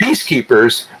troops,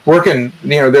 peacekeepers,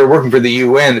 they're working for the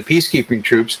UN, the peacekeeping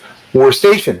troops were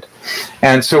stationed.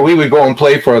 And so we would go and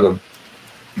play for them.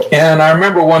 And I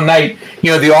remember one night,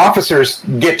 the officers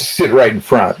get to sit right in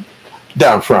front,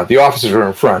 down front. The officers are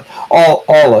in front.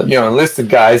 All enlisted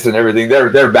guys and everything,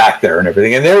 they're back there and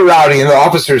everything. And they're rowdy, and the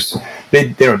officers, they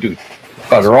don't do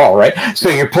bugger all, right? So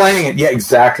you're playing it. Yeah,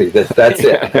 exactly. That's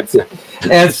it. That's it.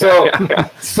 And so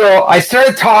I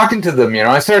started talking to them,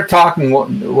 I started talking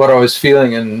what I was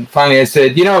feeling. And finally I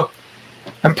said,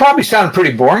 I'm probably sounding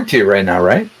pretty boring to you right now,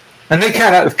 right? And they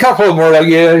a couple of them were like,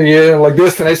 yeah, like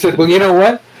this. And I said, well, you know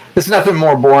what? There's nothing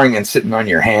more boring than sitting on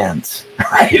your hands,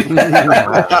 right?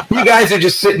 You guys are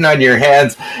just sitting on your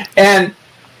hands. And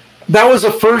that was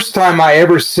the first time I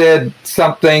ever said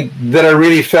something that I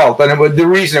really felt. And the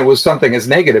reason it was something as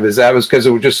negative as that was because it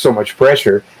was just so much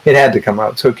pressure. It had to come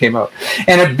out. So it came out.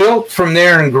 And it built from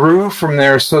there and grew from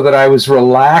there so that I was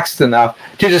relaxed enough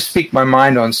to just speak my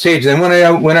mind on stage. And when I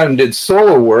went out and did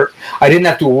solo work, I didn't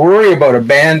have to worry about a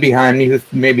band behind me who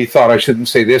maybe thought I shouldn't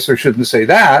say this or shouldn't say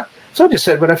that. So I just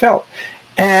said what I felt.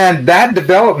 And that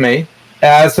developed me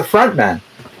as a frontman.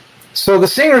 So the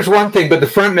singer's one thing, but the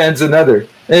frontman's another.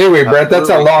 Anyway, Brett, that's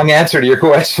a long answer to your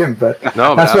question, but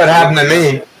that's what happened to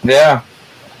me. Yeah.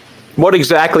 What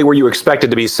exactly were you expected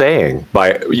to be saying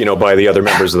by the other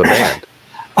members of the band?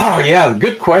 Oh, yeah,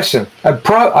 good question.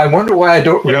 I wonder why I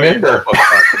don't remember.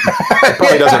 It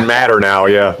probably doesn't matter now,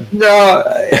 yeah. No,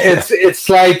 it's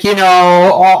like,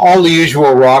 all the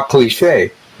usual rock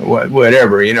cliche,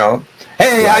 whatever,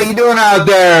 Hey, how you doing out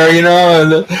there? And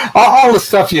all the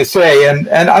stuff you say, and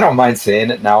I don't mind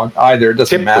saying it now either. It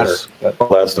doesn't matter. All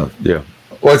that stuff, yeah.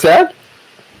 What's that?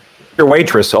 Your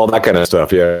waitress, all that kind of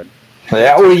stuff, yeah.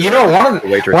 Yeah, well,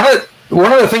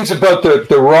 one of the things about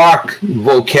the rock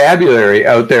vocabulary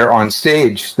out there on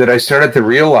stage that I started to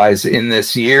realize in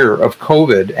this year of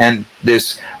COVID and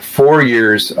this 4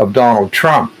 years of Donald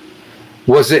Trump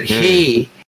was that he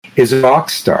is a rock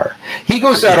star. He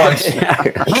goes out on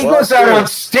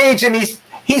stage and he's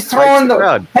throwing the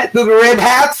red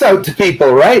hats out to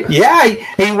people, right? Yeah,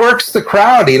 he works the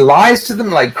crowd. He lies to them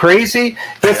like crazy,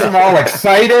 gets them all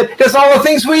excited, does all the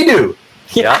things we do.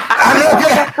 Yeah.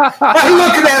 I'm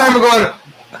looking at him and going,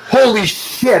 holy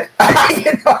shit.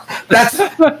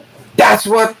 That's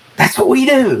what we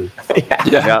do.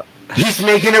 Yeah. He's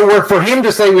making it work for him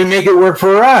just like we make it work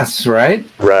for us, right?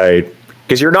 Right.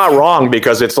 Because you're not wrong,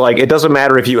 because it's like, it doesn't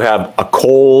matter if you have a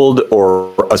cold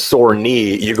or a sore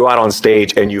knee, you go out on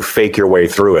stage and you fake your way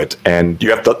through it. And you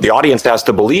have the audience has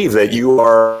to believe that you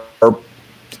are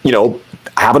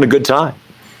having a good time.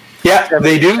 Yeah,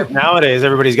 they do. Nowadays,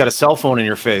 everybody's got a cell phone in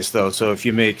your face, though. So if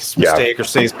you make a mistake or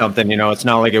say something, it's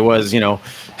not like it was, Yeah,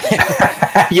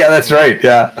 that's right.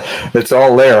 Yeah, it's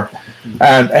all there.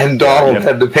 And Donald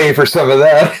had to pay for some of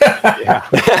that.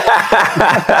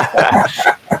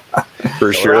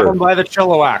 For sure. Grab him by the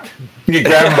Chilliwack. You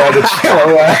grab him by the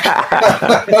Chilliwack.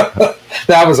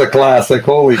 That was a classic.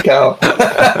 Holy cow.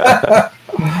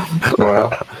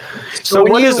 Wow. So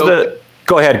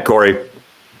go ahead, Corey.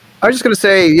 I was just going to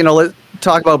say, let's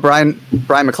talk about Brian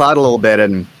McLeod a little bit.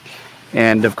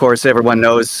 And of course, everyone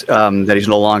knows that he's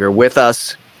no longer with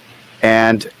us.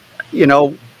 And,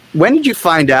 when did you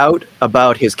find out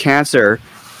about his cancer,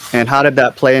 and how did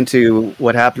that play into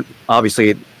what happened?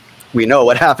 Obviously, we know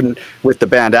what happened with the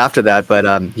band after that,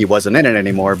 but he wasn't in it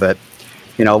anymore. But,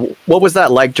 what was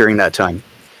that like during that time?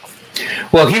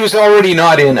 Well, he was already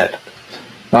not in it.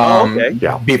 Okay.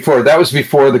 Yeah. That was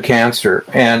before the cancer,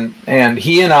 and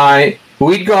he and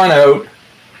we'd gone out.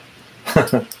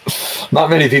 Not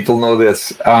many people know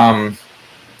this.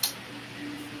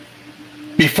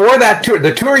 Before that tour,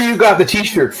 the tour you got the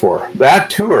T-shirt for, that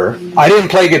tour, I didn't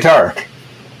play guitar.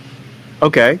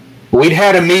 Okay. We'd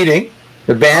had a meeting,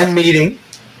 the band meeting,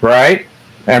 right?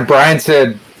 And Brian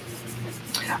said,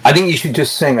 "I think you should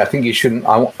just sing. I think you shouldn't.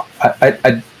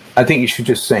 I think you should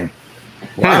just sing."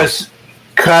 Wow.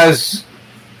 Because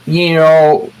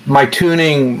my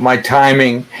tuning, my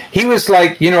timing. He was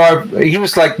like, he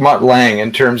was like Mutt Lange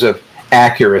in terms of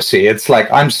accuracy. It's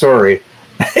like, I'm sorry,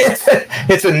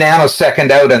 it's a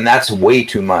nanosecond out, and that's way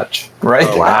too much, right?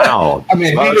 Oh, wow. I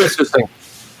mean,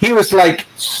 he was like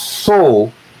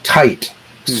so tight,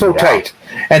 tight,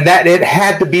 and that it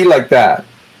had to be like that.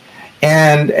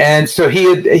 and so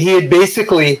he had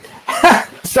basically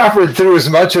suffered through as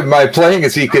much of my playing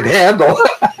as he could handle.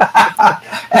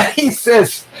 And he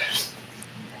says,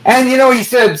 and he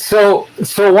said, so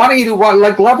why don't you do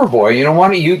like Loverboy? Why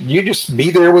don't you just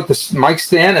be there with the mic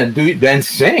stand and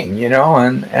sing?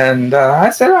 And I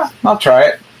said, I'll try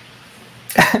it.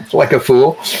 Like a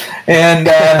fool. And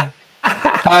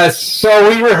so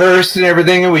we rehearsed and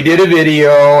everything, and we did a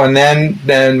video, and then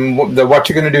the What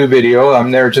You Gonna Do video,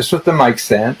 I'm there just with the mic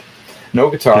stand, no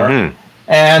guitar. Mm-hmm.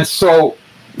 And so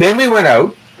then we went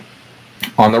out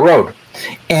on the road,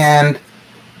 and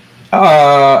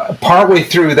partway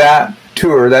through that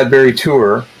very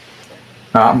tour,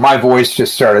 my voice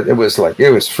just started. It was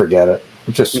forget it.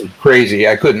 Just crazy.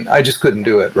 I just couldn't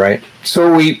do it, right?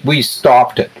 So we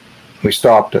stopped it.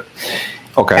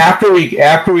 Okay. After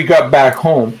we got back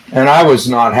home, and I was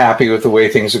not happy with the way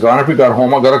things had gone. After we got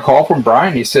home, I got a call from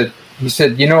Brian. He said,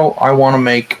 I want to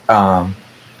make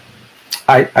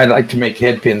I'd like to make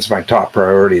Headpins my top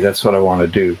priority. That's what I want to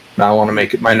do. I want to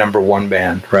make it my number one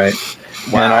band, right?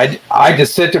 Wow. And I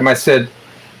just said to him, I said,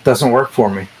 doesn't work for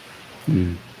me.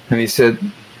 Mm. And he said,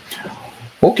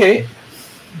 okay.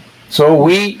 So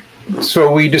we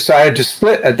decided to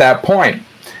split at that point.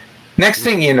 Next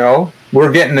thing you know,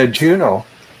 we're getting a Juno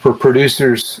for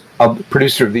producer of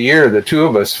the year, the two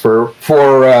of us for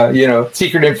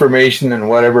Secret Information and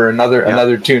whatever,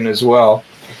 another tune as well.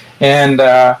 And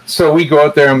so we go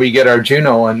out there and we get our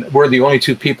Juno, and we're the only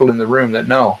two people in the room that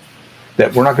know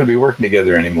that we're not going to be working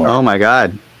together anymore. Oh my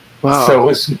God! Wow! So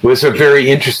it was a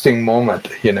very interesting moment,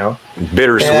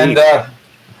 bittersweet. And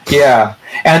yeah,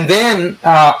 and then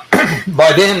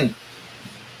by then,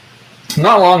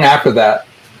 not long after that,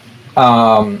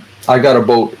 I got a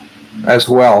boat as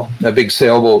well, a big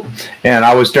sailboat, and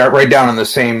I was right down in the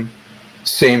same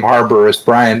harbor as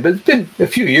Brian. But it's been a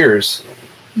few years.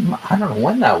 I don't know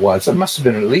when that was. It must have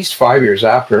been at least 5 years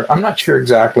after. I'm not sure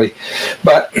exactly,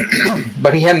 but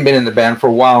he hadn't been in the band for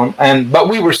a while. But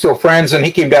we were still friends. And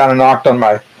he came down and knocked on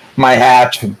my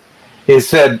hatch, and he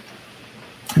said,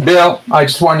 "Bill, I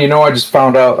just want you to know I just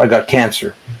found out I got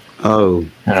cancer." Oh,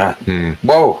 and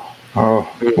whoa,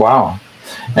 oh wow,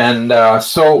 and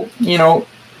so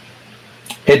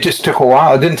it just took a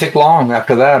while. It didn't take long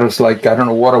after that. It was like, I don't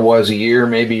know what it was, a year,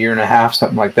 maybe a year and a half,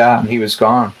 something like that, and he was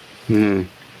gone.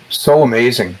 So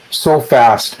amazing, so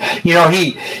fast. He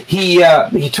did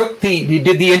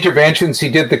the interventions, he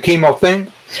did the chemo thing,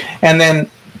 and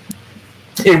then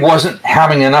it wasn't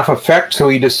having enough effect, so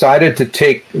he decided to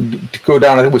go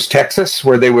down. It was Texas,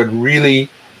 where they would really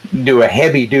do a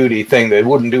heavy duty thing they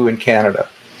wouldn't do in Canada.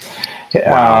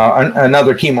 Wow.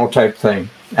 Another chemo type thing,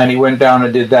 and he went down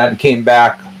and did that and came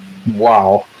back.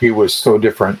 Wow, he was so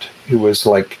different. He was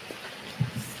like,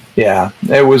 yeah,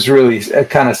 it was really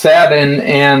kind of sad.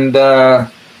 And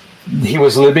he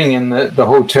was living in the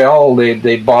hotel. They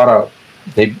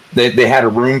had a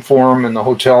room for him in the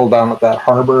hotel down at that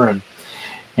harbor, and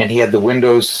he had the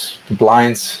windows, the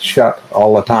blinds shut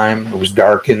all the time. It was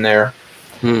dark in there.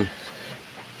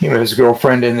 His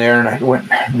girlfriend in there, and I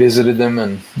went and visited them,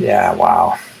 and yeah,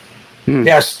 wow.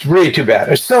 Yeah, it's really too bad.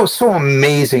 It's so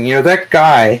amazing. That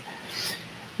guy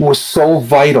was so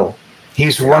vital.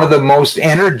 He's one of the most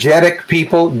energetic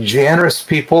people, generous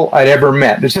people I'd ever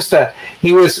met. It's just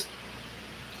he was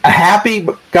a happy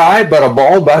guy, but a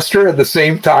ball buster at the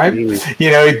same time. He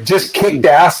just kicked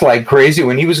ass like crazy.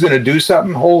 When he was going to do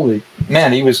something, holy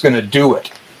man, he was going to do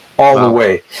it all the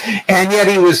way. And yet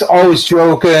he was always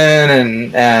joking,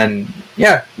 and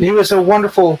yeah, he was a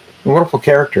wonderful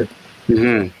character.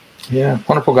 Mm-hmm. Yeah,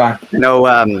 wonderful guy.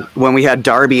 When we had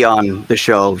Darby on the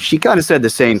show, she kind of said the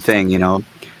same thing,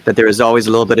 that there was always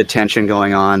a little bit of tension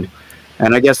going on.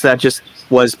 And I guess that just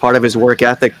was part of his work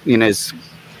ethic, his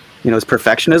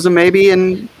perfectionism maybe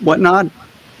and whatnot.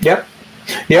 Yep.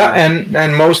 Yeah,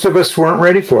 and most of us weren't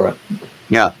ready for it.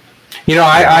 Yeah.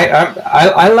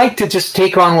 I like to just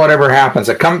take on whatever happens.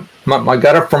 I got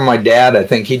it from my dad. I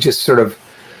think he just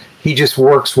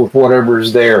works with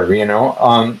whatever's there,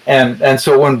 and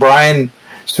so when Brian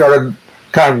started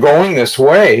kind of going this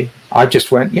way, I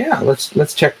just went, yeah,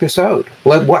 let's check this out.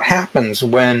 What happens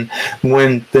when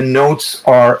the notes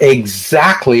are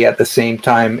exactly at the same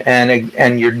time,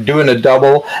 and you're doing a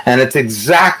double and it's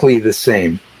exactly the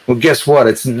same. Well, guess what?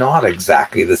 It's not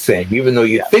exactly the same, even though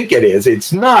you think it is.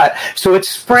 It's not. So it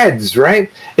spreads, right?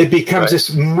 It becomes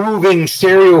this moving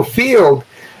stereo field,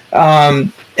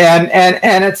 and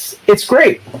it's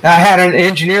great. I had an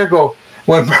engineer go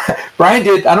when Brian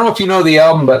did. I don't know if you know the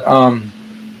album, but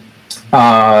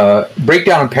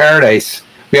Breakdown in Paradise.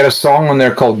 We had a song on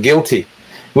there called "Guilty." It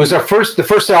was the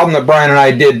first album that Brian and I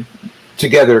did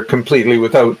together completely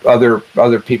without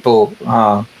other people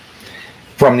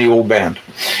from the old band.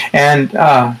 And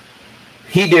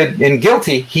he did in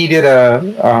Guilty. He did a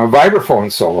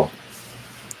vibraphone solo.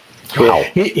 Wow.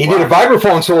 He did a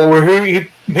vibraphone solo where he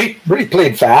really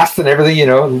played fast and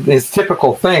everything, his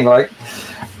typical thing, like,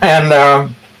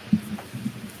 and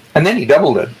then he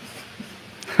doubled it.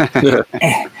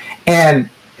 And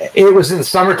it was in the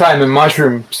summertime in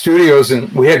Mushroom Studios,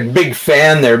 and we had a big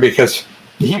fan there because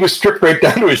he was stripped right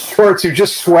down to his shorts. He was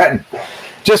just sweating,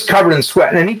 just covered in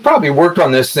sweat. And he probably worked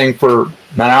on this thing for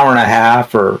an hour and a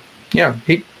half, or,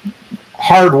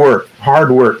 hard work.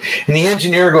 And the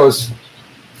engineer goes,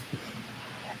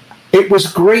 "It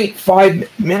was great 5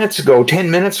 minutes ago,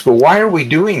 10 minutes ago. Why are we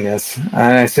doing this?"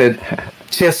 And I said,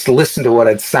 "Just listen to what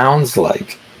it sounds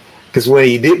like. Because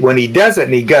when he does it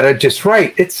and he got it just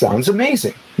right, it sounds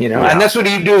amazing, Yeah. And that's what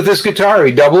he'd do with this guitar.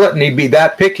 He'd double it and he'd be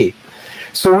that picky.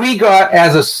 So we got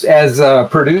as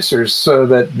producers so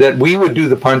that we would do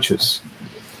the punches.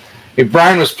 If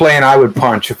Brian was playing, I would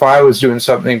punch. If I was doing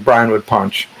something, Brian would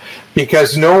punch,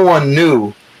 because no one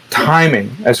knew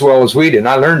timing as well as we did. And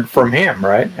I learned from him,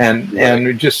 right?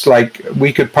 And just like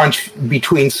we could punch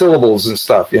between syllables and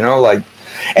stuff, like.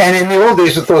 And in the old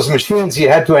days with those machines, you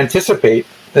had to anticipate,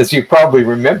 as you probably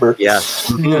remember. Yes.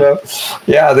 You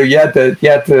had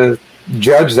to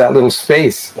judge that little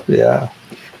space. Yeah.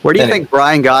 Where do you think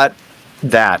Brian got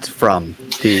that from?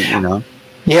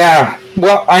 Yeah.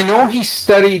 Well, I know he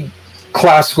studied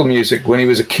classical music when he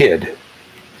was a kid,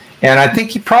 and I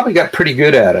think he probably got pretty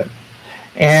good at it.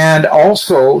 And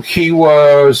also, he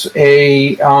was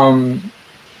a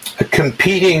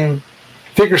competing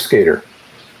figure skater.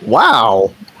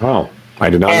 Wow. Oh, I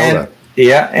did not know that.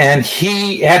 Yeah, and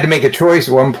he had to make a choice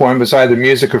at one point. It was either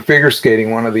music or figure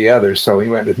skating, one or the other. So he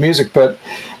went with music. But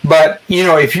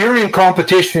if you're in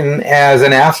competition as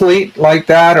an athlete like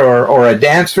that, or a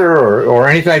dancer, or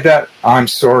anything like that, I'm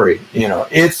sorry.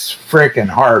 It's freaking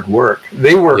hard work.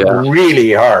 They work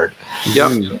really hard.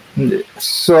 Yep.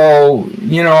 So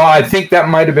I think that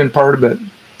might have been part of it.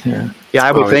 Yeah. Yeah,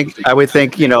 I would think the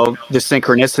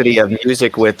synchronicity of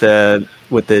music with the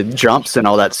jumps and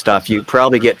all that stuff, you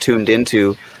probably get tuned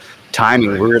into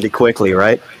timing really quickly,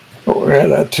 right? Oh, yeah,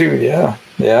 that too. Yeah.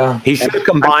 He should have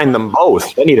combined them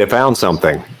both. Then he'd have found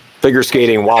something. Figure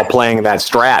skating while playing that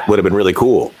Strat would have been really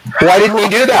cool. Why didn't we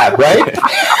do that, right?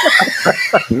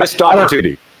 Missed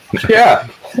opportunity. Yeah.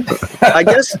 I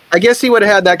guess he would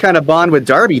have had that kind of bond with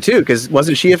Darby too, because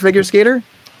wasn't she a figure skater?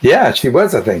 Yeah, she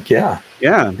was, I think. Yeah.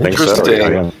 Yeah. Interesting. So,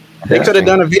 yeah. They could have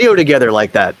done a video together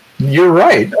like that. You're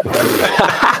right.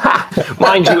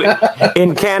 Mind you,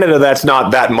 in Canada, that's not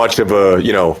that much of a,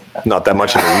 not that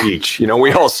much of a reach.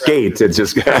 We all skate. It's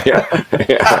just, yeah.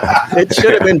 It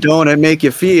should have been "Don't It Make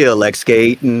You Feel Like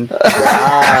Skating."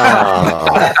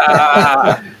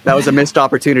 That was a missed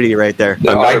opportunity right there.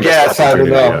 No, I guess. I don't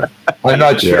know. I'm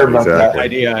not sure about that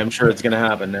idea. I'm sure it's going to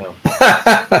happen now.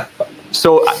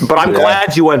 So, but I'm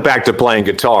glad you went back to playing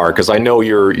guitar, because I know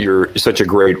you're such a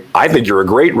great. I think you're a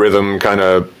great rhythm kind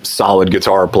of solid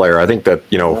guitar player. I think that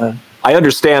I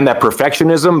understand that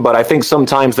perfectionism, but I think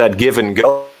sometimes that give and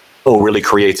go really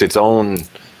creates its own,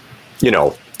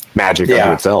 magic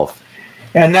unto itself.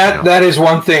 And that is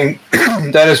one thing.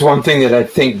 That is one thing that I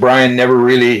think Brian never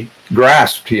really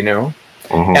grasped.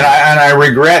 Mm-hmm. And I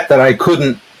regret that I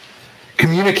couldn't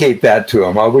communicate that to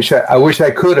him. I wish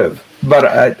I could have. But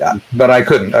I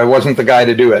couldn't. I wasn't the guy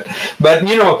to do it. But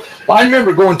I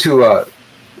remember going to a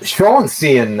show and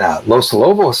seeing Los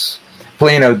Lobos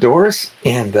playing outdoors,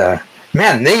 and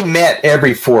man, they met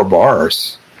every 4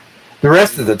 bars. The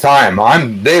rest of the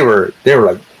time, they were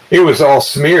like, it was all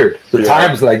smeared. The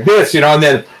times like this, and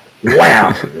then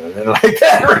wham, like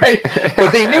that, right?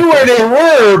 But they knew where they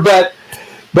were. But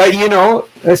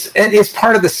it's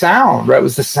part of the sound, right? It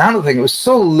was the sound of the thing. It was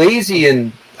so lazy,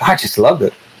 and I just loved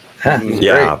it.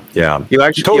 Yeah. You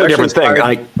actually totally different thing.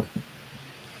 I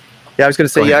was going to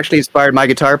say you actually inspired my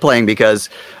guitar playing, because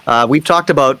we've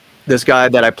talked about this guy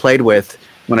that I played with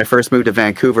when I first moved to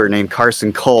Vancouver named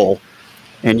Carson Cole,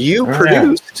 and you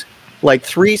produced like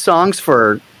 3 songs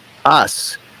for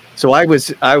us. So I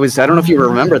was I don't know if you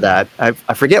remember that. I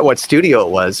forget what studio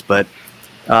it was, but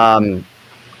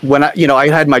when I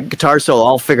had my guitar solo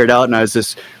all figured out, and I was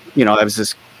this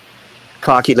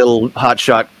cocky little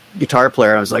hotshot guitar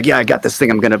player. I was like, yeah, I got this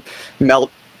thing. I'm going to melt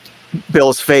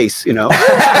Bill's face, And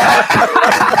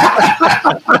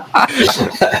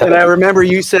I remember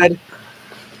you said,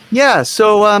 yeah,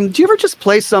 so do you ever just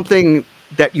play something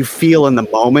that you feel in the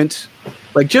moment?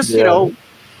 Like just,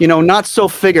 not so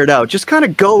figured out. Just kind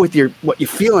of go with what you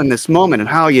feel in this moment and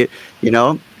how you.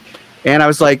 And I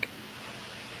was like,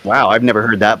 wow, I've never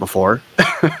heard that before.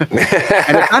 And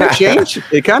it kind of changed.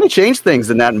 It kind of changed things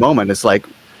in that moment. It's like,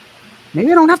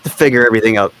 maybe I don't have to figure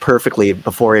everything out perfectly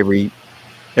before every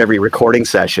recording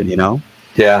session, you know?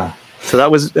 Yeah. So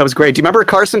that was great. Do you remember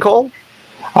Carson Cole?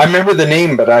 I remember the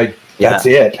name, but that's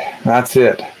it. That's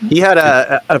it. He had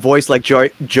a voice like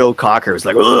Joe Cocker. It was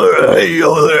like,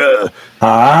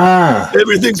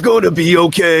 everything's going to be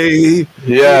okay.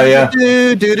 Yeah.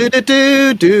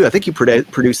 I think you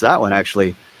produced that one,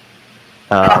 actually.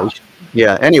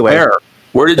 Yeah, anyway.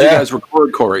 Where did you guys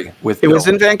record, Corey? It was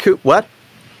in Vancouver. What?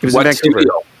 It was in Vancouver.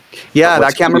 Studio? Yeah,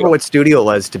 I can't remember what studio it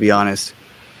was, to be honest.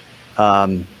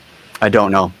 I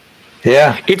don't know.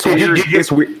 Yeah. It's weird.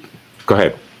 It's weird. Go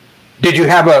ahead. Did you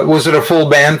have was it a full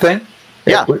band thing?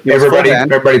 Yeah.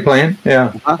 Everybody playing?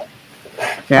 Yeah. Uh-huh.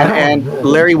 And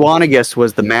Larry Wanagus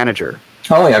was the manager.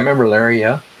 Oh, yeah. I remember Larry,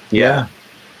 yeah.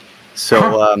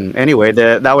 So anyway,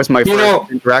 that was my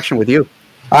first interaction with you.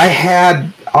 I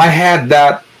had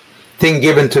that thing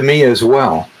given to me as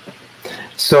well.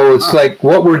 So it's like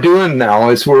what we're doing now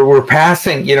is we're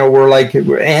passing,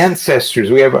 we're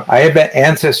ancestors. I have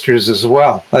ancestors as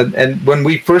well. And when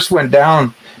we first went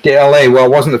down to LA, well,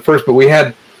 it wasn't the first, but we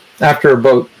had, after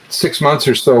about 6 months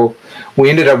or so,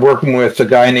 we ended up working with a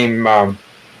guy named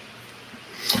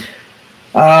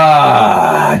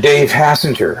Dave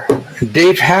Hassinger.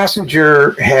 Dave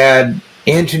Hassinger had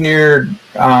engineered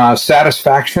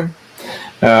Satisfaction,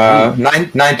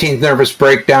 19th Nervous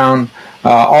Breakdown,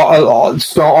 all the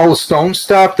Stone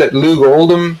stuff that Lou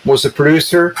Oldham was the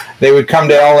producer. They would come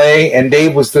to LA, and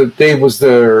Dave was their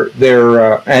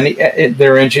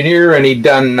engineer, and he'd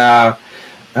done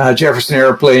Jefferson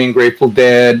Airplane, Grateful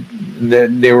Dead.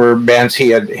 They were bands he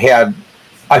had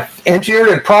engineered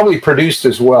and probably produced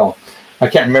as well. I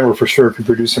can't remember for sure if he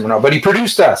produced them or not, but he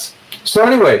produced us. So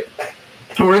anyway,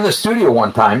 we're in the studio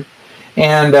one time,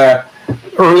 and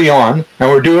early on, and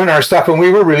we're doing our stuff, and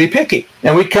we were really picky.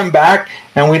 And we'd come back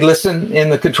and we'd listen in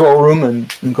the control room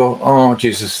and go, "Oh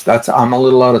Jesus, I'm a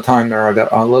little out of time there. I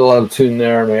got a little out of tune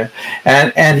there, man."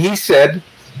 And he said,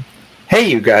 "Hey,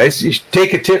 you guys, you should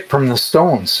take a tip from the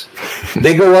Stones.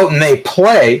 They go out and they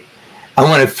play,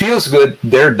 and when it feels good,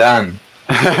 they're done."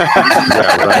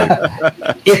 Yeah,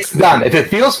 right. It's done. If it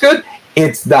feels good,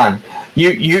 it's done.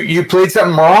 You played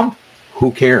something wrong.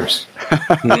 Who cares?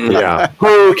 Yeah.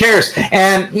 Who cares?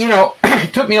 And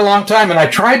it took me a long time, and I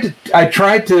tried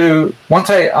to once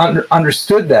I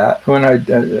understood that, when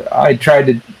I tried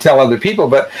to tell other people,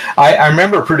 but I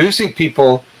remember producing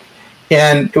people,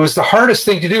 and it was the hardest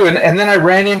thing to do. And then I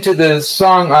ran into the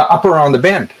song Up Around the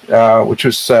Bend, which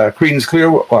was Creedence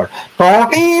Clearwater.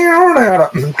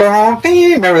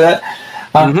 Remember that?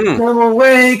 Come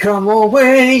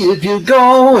away if you're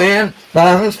going,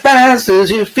 fly as fast as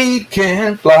your feet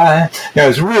can fly. It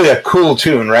was really a cool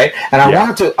tune, right? And I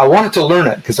wanted to learn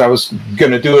it because I was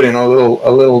going to do it in a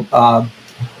little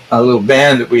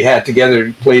band that we had together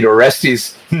and played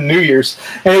Orestes New Year's.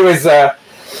 Anyways, I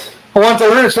wanted to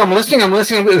learn it, so I'm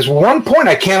listening. There's one point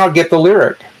I cannot get the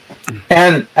lyric,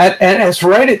 and it's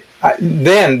right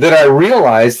then that I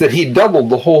realized that he doubled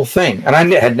the whole thing, and I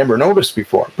had never noticed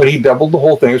before. But he doubled the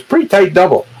whole thing. It was a pretty tight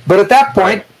double. But at that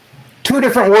point, two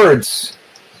different words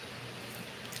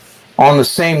on the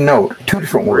same note. Two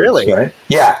different words. Really? Right?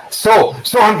 Yeah. So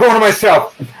I'm going to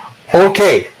myself,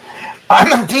 okay,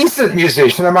 I'm a decent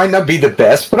musician. I might not be the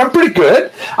best, but I'm pretty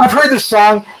good. I've heard this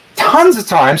song tons of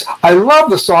times. I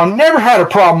love the song. Never had a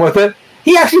problem with it.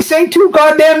 He actually sang two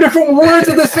goddamn different words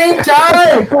at the same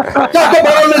time. Talk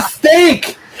about a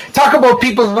mistake. Talk about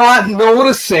people not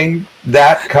noticing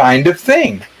that kind of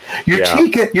thing. You're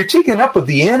taking up with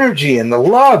the energy and the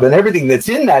love and everything that's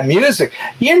in that music.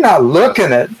 You're not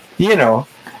looking at,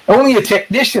 only a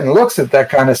technician looks at that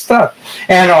kind of stuff.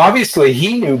 And obviously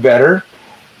he knew better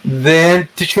than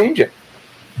to change it.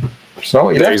 So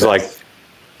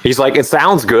he's like, it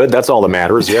sounds good. That's all that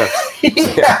matters. Yeah.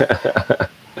 Yeah.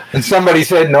 And somebody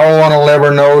said, no one will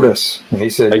ever notice. And he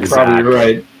said, you're probably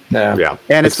right. Yeah.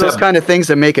 And it's those kind of things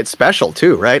that make it special,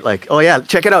 too, right? Like, oh, yeah,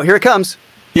 check it out. Here it comes.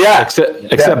 Yeah.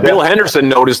 Except Bill Henderson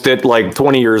noticed it like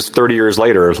 20 years, 30 years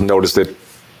later, noticed it.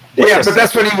 Yeah, but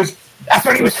that's when he was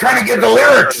trying to get the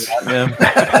lyrics. Yeah.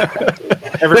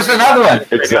 There's another one.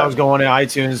 I was going to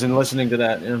iTunes and listening to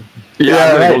that. Yeah.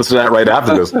 I'm going to listen to that right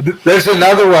after this. There's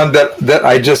another one that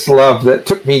I just love that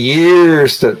took me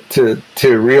years to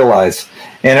realize.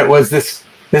 And it was this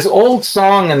old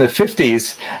song in the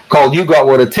 50s called You Got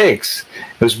What It Takes.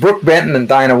 It was Brooke Benton and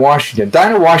Dinah Washington.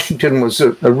 Dinah Washington was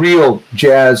a real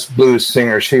jazz blues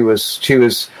singer. She was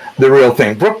the real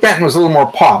thing. Brooke Benton was a little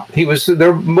more pop.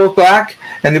 They're both black,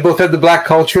 and they both had the black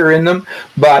culture in them,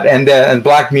 and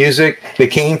black music. They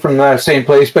came from the same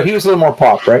place, but he was a little more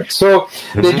pop, right? So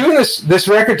they're doing this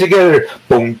record together.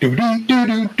 Boom, doo doo doo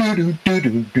doo doo doo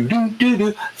doo doo doo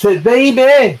doo. Said,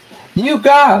 baby, you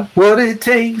got what it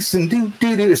takes, and do.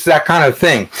 It's that kind of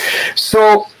thing.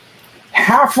 So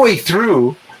halfway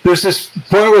through, there's this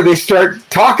point where they start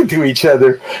talking to each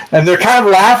other, and they're kind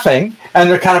of laughing, and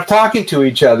they're kind of talking to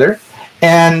each other.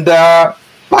 And I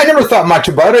never thought much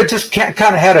about it. It just kind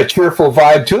of had a cheerful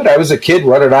vibe to it. I was a kid.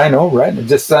 What did I know, right? It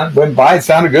just went by. It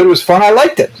sounded good. It was fun. I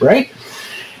liked it, right?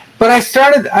 But I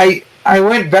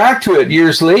went back to it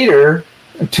years later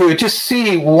to just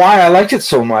see why I liked it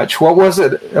so much. What was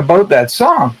it about that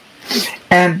song?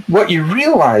 And what you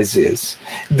realize is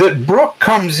that Brooke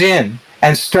comes in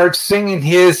and starts singing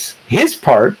his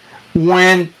part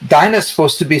when Dinah's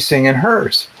supposed to be singing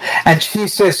hers. And she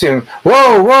says to him,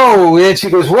 whoa, whoa. And she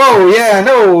goes, whoa, yeah,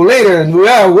 no, later. And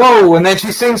yeah, whoa. And then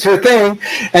she sings her thing.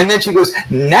 And then she goes,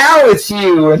 now it's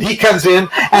you. And he comes in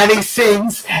and he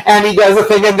sings and he does the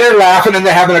thing. And they're laughing and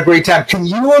they're having a great time. Can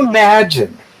you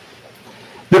imagine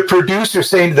the producer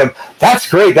saying to them, that's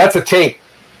great, that's a tape?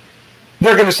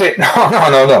 They're going to say,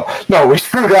 no, we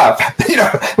screwed up.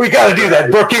 We got to do that.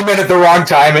 Brooke came in at the wrong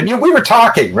time, and we were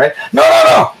talking, right? No,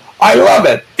 I love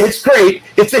it. It's great.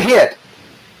 It's a hit.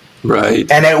 Right.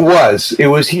 And it was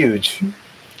huge.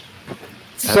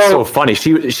 That's so funny.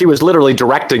 She was literally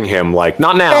directing him, like,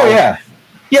 not now. Oh,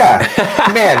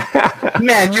 yeah.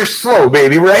 Man, you're slow,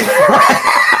 baby, right?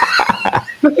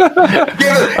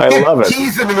 I love it.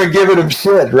 Teasing him and giving him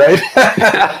shit, right?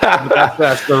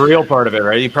 that's the real part of it,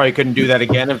 right? You probably couldn't do that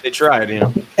again if they tried,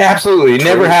 Absolutely.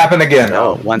 Never happen again.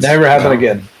 No, never happen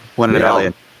again. One in a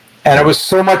million. And it was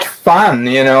so much fun,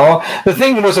 The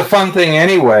thing was a fun thing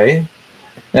anyway.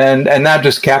 And that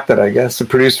just capped it, I guess. The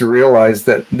producer realized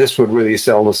that this would really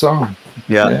sell the song.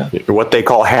 Yeah. What they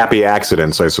call happy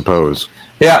accidents, I suppose.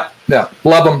 Yeah.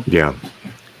 Love them. Yeah.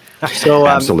 So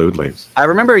absolutely. I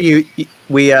remember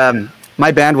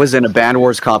my band was in a Band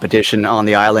Wars competition on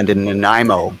the island in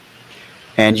Nanaimo,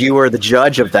 and you were the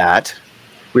judge of that.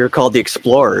 We were called the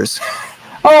Explorers.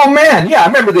 Oh man, yeah, I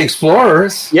remember the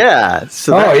Explorers. Yeah.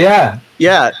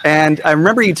 Yeah, and I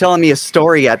remember you telling me a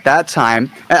story at that time.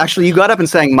 Actually, you got up and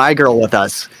sang "My Girl" with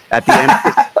us at the end.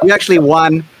 We actually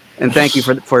won, and thank you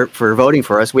for voting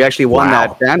for us. We actually won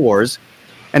that Band Wars.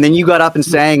 And then you got up and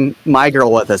sang "My Girl"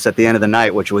 with us at the end of the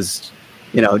night, which was,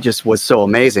 just was so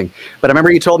amazing. But I remember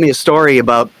you told me a story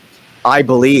about "I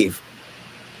Believe,"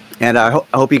 and I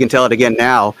hope you can tell it again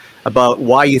now about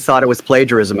why you thought it was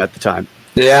plagiarism at the time.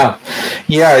 Yeah.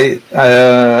 I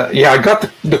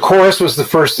got the chorus was the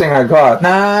first thing I got.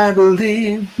 I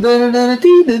believe,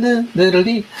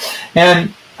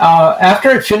 and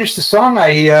after I finished the song,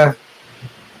 I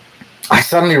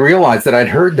suddenly realized that I'd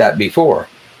heard that before.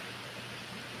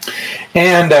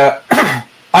 And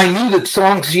I knew that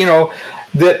songs,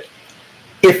 that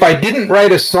if I didn't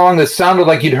write a song that sounded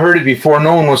like you'd heard it before,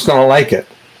 no one was going to like it.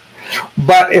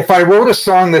 But if I wrote a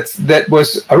song that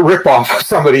was a ripoff of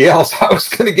somebody else, I was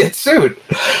going to get sued.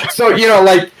 So,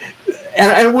 and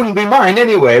it wouldn't be mine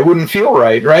anyway. It wouldn't feel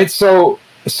right? So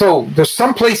there's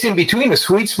some place in between, a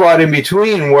sweet spot in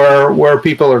between where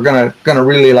people are gonna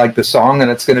really like the song,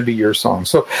 and it's gonna be your song.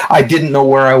 So I didn't know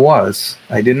where I was.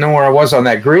 I didn't know where I was on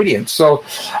that gradient. So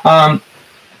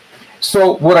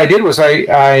what I did was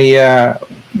I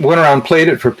went around, played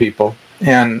it for people,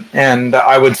 and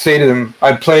I would say to them,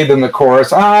 I'd play them the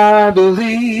chorus, I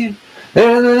believe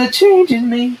there's a change in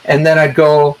me, and then I'd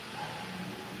go,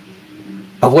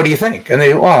 what do you think? And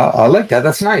they, I like that.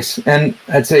 That's nice. And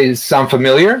I'd say, sound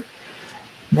familiar?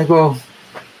 And they go,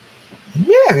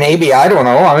 yeah, maybe. I don't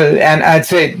know. And I'd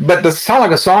say, but does it sound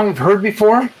like a song you've heard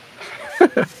before?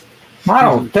 I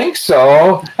don't think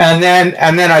so. And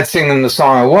then I'd sing them the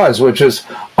song it was, which is,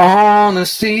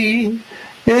 honesty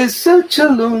is such a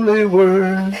lonely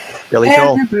word. Really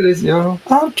cool. Everybody's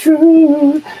I'm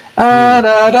true.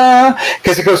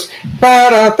 Because it goes,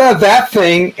 that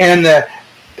thing, and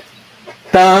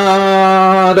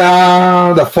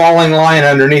the falling line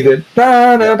underneath it.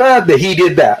 He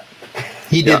did that.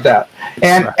 That.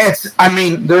 And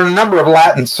there are a number of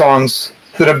Latin songs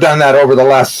that have done that over the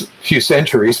last few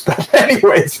centuries. But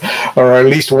anyways, or at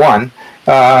least one.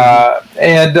 But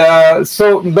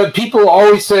people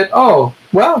always said, "Oh,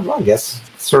 well, I guess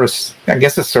it's sort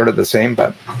of the same,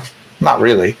 but not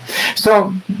really."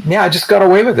 So yeah, I just got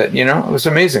away with it. It was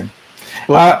amazing.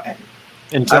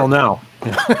 Until now.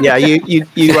 Yeah, you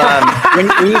when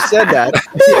you said that,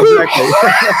 exactly.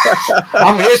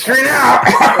 I'm history now.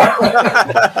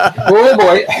 Oh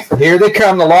boy, here they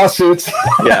come, the lawsuits.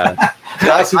 Yeah,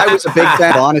 I was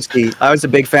a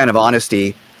big fan of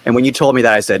honesty. And when you told me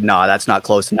that, I said, no, that's not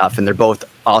close enough. And they're both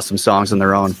awesome songs on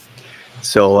their own.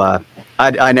 So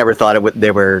I never thought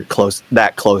they were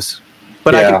that close.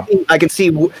 But yeah. I can see,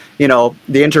 the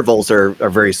intervals are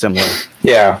very similar.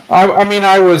 Yeah, I mean,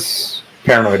 I was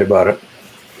paranoid about it.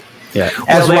 Yeah.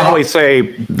 Well,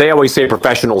 they always say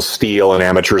professionals steal and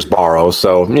amateurs borrow.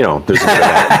 So there's a bit of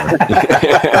that.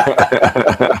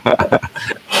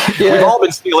 Yeah. We've all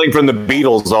been stealing from the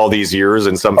Beatles all these years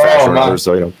in some fashion or other.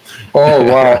 So Oh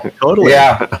wow! Totally.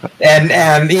 Yeah, and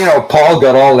Paul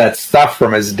got all that stuff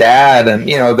from his dad, and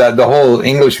the whole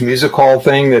English music hall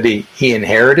thing that he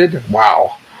inherited.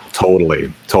 Wow.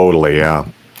 Totally. Yeah.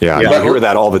 You hear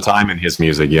that all the time in his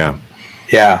music. Yeah.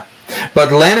 Yeah.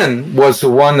 But Lennon was the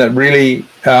one that really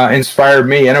inspired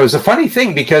me, and it was a funny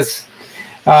thing because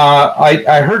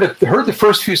I heard the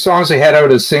first few songs they had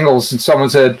out as singles, and someone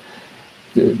said,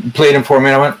 played them for me,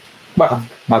 and I went, well,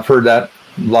 I've heard that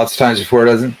lots of times before. It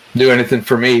doesn't do anything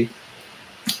for me.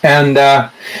 And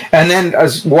then I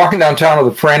was walking downtown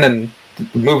with a friend in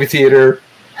the movie theater,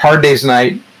 Hard Day's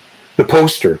Night, the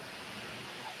poster,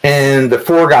 and the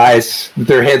four guys with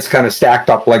their heads kind of stacked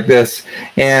up like this,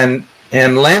 and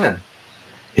Lennon,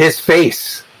 his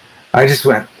face. I just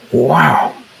went,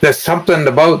 wow, there's something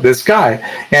about this guy.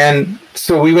 And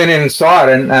so we went in and saw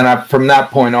it, and from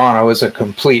that point on, I was a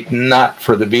complete nut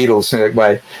for the Beatles.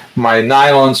 Like my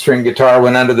nylon string guitar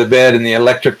went under the bed, and the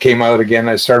electric came out again.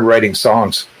 I started writing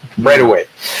songs right away.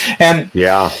 And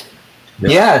yeah,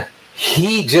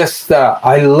 he just,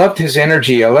 I loved his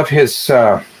energy. I love his,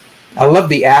 I love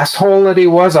the asshole that he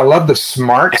was. I love the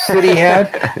smarts that he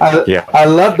had. I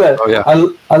love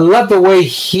I love the way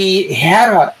he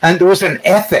had and there was an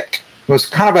ethic. There was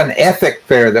kind of an ethic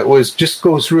there that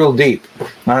goes real deep.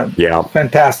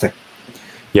 Fantastic.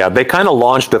 Yeah, they kind of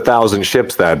launched 1,000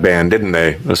 ships, that band, didn't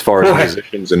they? As far as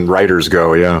musicians and writers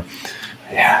go, yeah.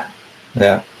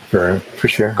 Yeah, for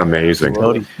sure. Amazing.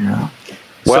 Yeah.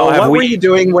 Well, so what were you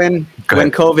doing when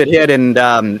COVID hit, and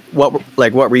what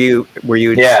were you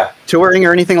touring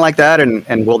or anything like that,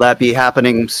 and will that be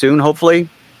happening soon, hopefully?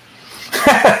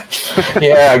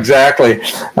 Yeah, exactly.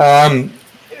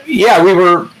 We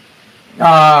were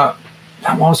what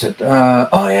was it?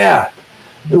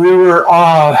 We were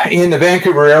in the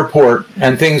Vancouver airport,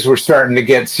 and things were starting to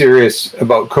get serious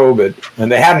about COVID,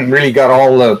 and they hadn't really got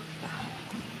all the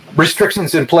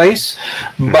restrictions in place,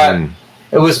 but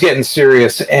it was getting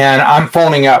serious. And I'm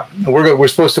phoning up. We're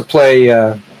supposed to play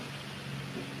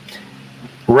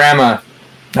Rama,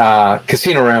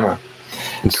 Casino Rama.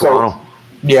 In Toronto.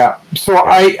 So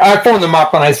I phoned them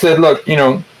up and I said, look,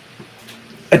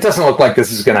 it doesn't look like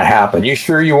this is going to happen. You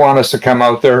sure you want us to come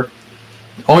out there?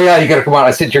 Oh yeah, you got to come out.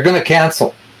 I said, you're going to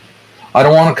cancel. I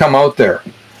don't want to come out there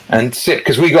and sit,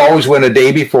 because we always went a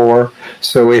day before,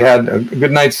 so we had a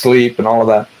good night's sleep and all of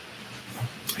that.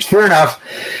 Sure enough,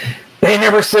 they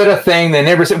never said a thing. They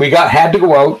never said, had to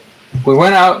go out. We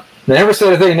went out. They never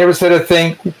said a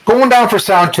thing. Going down for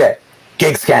sound check.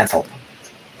 Gigs canceled.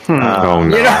 Oh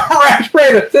no.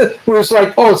 Right. It was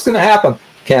like, oh, it's going to happen.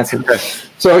 Canceled.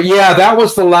 So that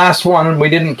was the last one, and we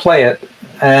didn't play it.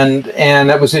 And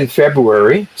that was in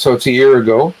February, so it's a year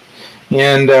ago.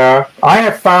 And I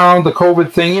have found the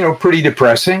COVID thing, pretty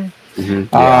depressing.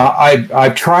 Mm-hmm. I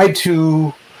tried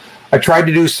to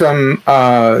do some,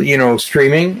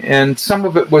 streaming, and some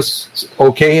of it was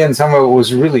okay, and some of it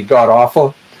was really god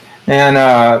awful. And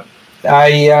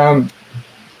I'm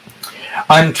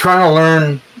trying to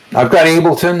learn. I've got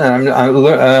Ableton,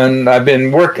 and I've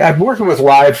been working with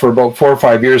Live for about 4 or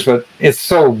 5 years, but it's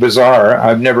so bizarre.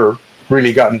 I've never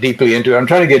really gotten deeply into it. I'm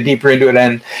trying to get deeper into it,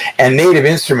 and Native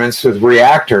Instruments with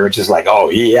Reactor, which is like, oh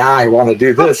yeah, I want to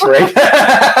do this, right?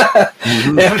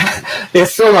 And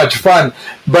it's so much fun,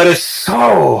 but it's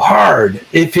so hard.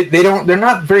 They're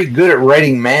not very good at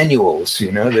writing manuals.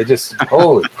 They just,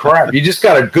 holy crap, you just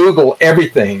got to Google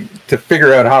everything to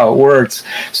figure out how it works.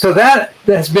 So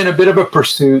that's been a bit of a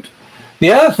pursuit.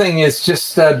 The other thing is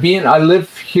just I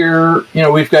live here.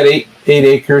 We've got 8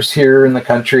 acres here in the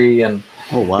country, and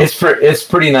oh, wow. It's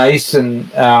pretty nice. And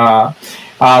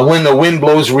when the wind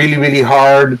blows really, really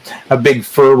hard, a big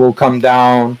fir will come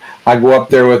down. I go up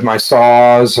there with my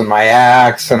saws and my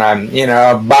axe, and I'm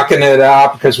bucking it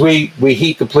up, because we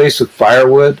heat the place with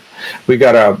firewood. We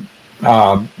got a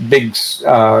big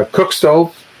cook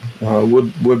stove,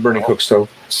 wood burning cook stove.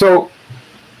 So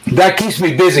that keeps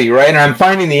me busy, right? And I'm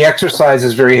finding the exercise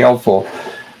is very helpful.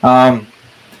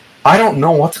 I don't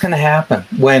know what's going to happen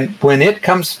when it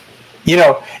comes.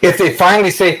 If they finally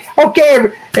say,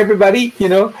 okay, everybody,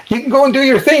 you can go and do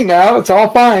your thing now. It's all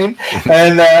fine.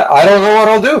 And I don't know what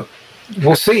I'll do.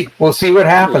 We'll see. We'll see what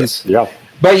happens. Yeah.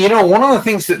 But, one of the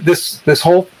things that this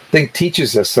whole thing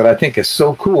teaches us that I think is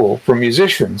so cool for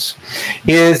musicians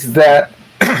is that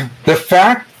the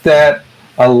fact that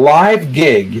a live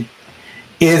gig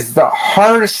is the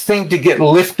hardest thing to get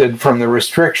lifted from the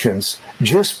restrictions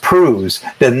just proves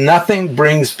that nothing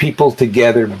brings people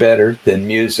together better than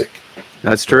music.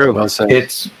 That's true. Well said.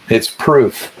 It's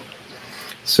proof.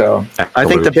 So I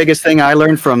think the biggest thing I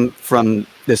learned from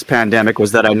this pandemic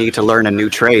was that I need to learn a new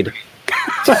trade.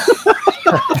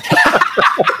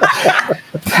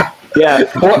 Yeah,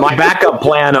 my backup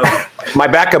plan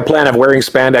of wearing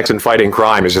spandex and fighting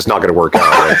crime is just not going to work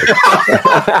out.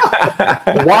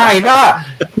 Right? Why not?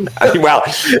 Well,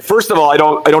 first of all, I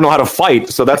don't know how to fight,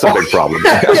 so that's a big problem.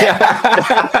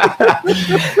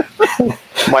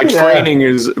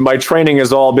 My training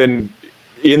has all been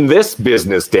in this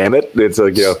business. Damn it! It's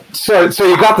like So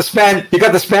you got the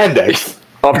spandex.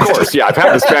 Of course, yeah. I've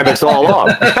had the spandex all along.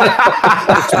 The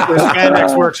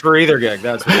spandex works for either gig.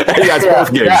 That's it's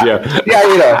both gigs.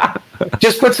 Yeah.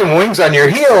 Just put some wings on your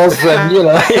heels, and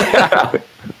Yeah.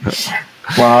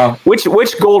 Wow.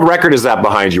 Which gold record is that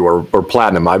behind you, or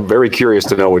platinum? I'm very curious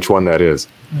to know which one that is.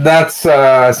 That's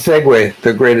Segway,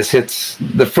 the greatest hits,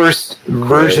 the first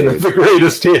version of the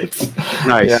greatest hits.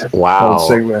 Nice. Yeah, Wow.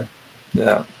 Segway.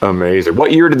 Yeah. Amazing.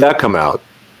 What year did that come out?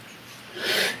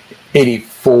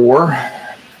 84.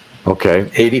 Okay.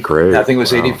 80. Great. I think it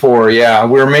was 84. Yeah,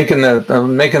 we were making the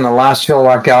last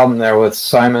Chilliwack album there with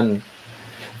Simon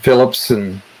Phillips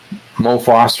and Mo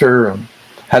Foster, and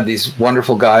had these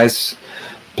wonderful guys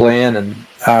playing, and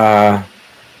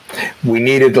we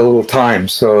needed a little time,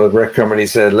 so the record company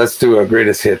said, let's do a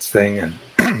greatest hits thing.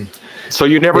 And so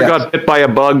you never got bit by a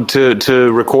bug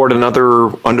to record another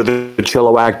under the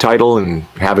Chilliwack title and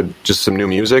have it just some new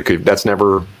music? That's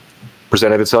never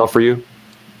presented itself for you?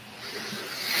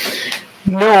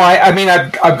 No, I mean,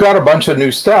 I've got a bunch of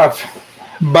new stuff,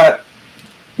 but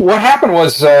what happened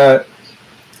was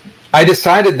I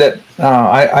decided that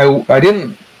I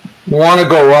didn't want to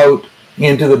go out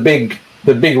into the big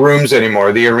rooms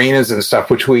anymore, the arenas and stuff,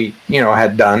 which we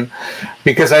had done,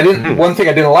 because I didn't. One thing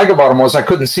I didn't like about them was I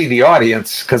couldn't see the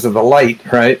audience because of the light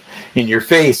right in your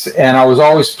face, and I was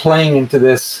always playing into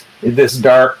this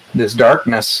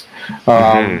darkness.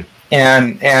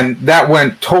 And that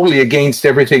went totally against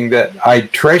everything that I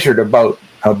treasured about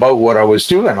what I was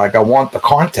doing. Like, I want the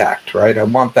contact, right? I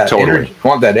want that energy. I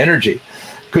want that energy.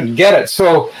 Couldn't get it.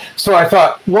 So I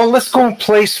thought, well, let's go and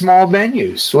play small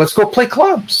venues. Let's go play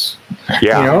clubs.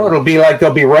 Yeah. It'll be like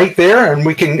they'll be right there, and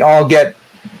we can all get.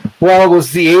 Well, it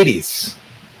was the 80s.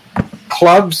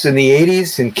 Clubs in the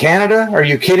 80s in Canada? Are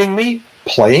you kidding me?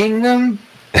 Playing them?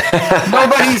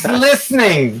 Nobody's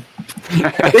listening.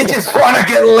 They just want to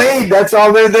get laid. That's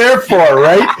all they're there for,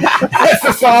 right? That's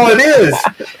just all it is.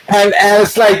 And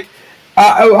it's like,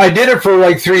 I did it for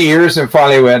like 3 years and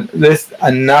finally went,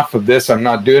 enough of this. I'm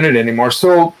not doing it anymore.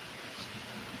 So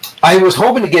I was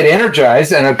hoping to get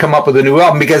energized and I'd come up with a new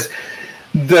album, because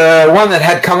the one that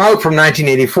had come out from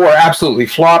 1984 absolutely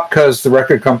flopped because the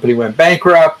record company went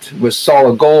bankrupt. It was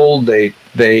Solid Gold.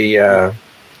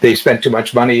 They spent too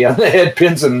much money on the head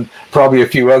pins and probably a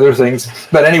few other things.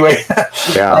 But anyway,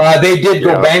 they did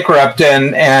go bankrupt,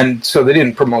 and so they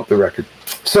didn't promote the record.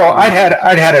 So I'd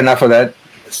had enough of that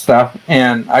stuff,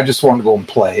 and I just wanted to go and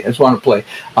play. I just wanted to play.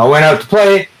 I went out to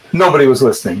play. Nobody was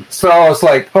listening. So I was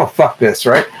like, oh, fuck this,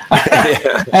 right?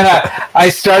 And I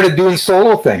started doing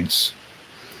solo things.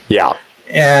 Yeah.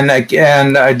 And I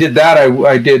did that.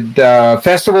 I did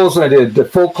festivals. I did the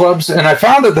folk clubs, and I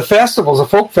found that the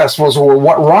folk festivals, were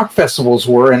what rock festivals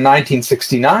were in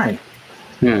 1969.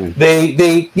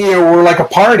 They were like a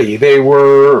party. They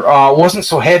were wasn't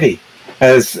so heavy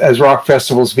as rock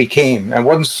festivals became, and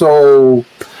wasn't so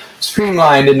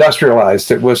streamlined,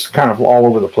 industrialized. It was kind of all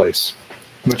over the place,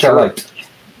 which I liked.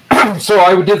 So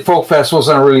I did folk festivals,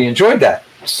 and I really enjoyed that.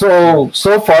 So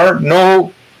far,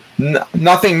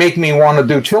 nothing make me want to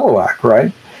do Chilliwack,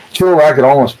 right? Chilliwack had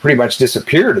almost pretty much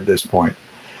disappeared at this point.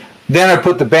 Then I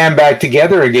put the band back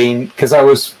together again, because I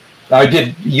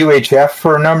did UHF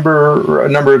for a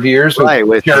number of years. Right,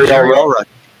 with Jerry Elrod.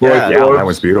 Yeah, that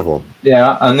was beautiful.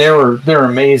 Yeah, and they're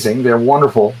amazing. They're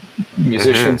wonderful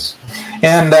musicians.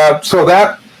 And so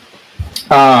that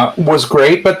was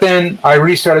great, but then I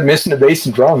really started missing the bass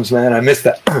and drums, man. I missed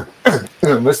that.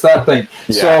 Missed that thing.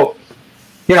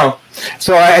 Yeah.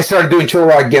 So I started doing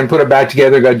Chilliwack again, put it back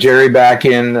together, got Jerry back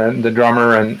in, the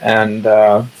drummer, and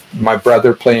my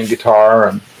brother playing guitar,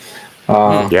 and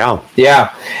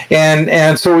Yeah.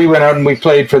 And so we went out and we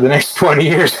played for the next 20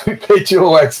 years. We played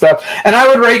Chilliwack stuff. And I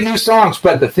would write new songs.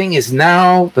 But the thing is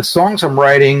now, the songs I'm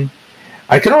writing,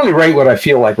 I can only write what I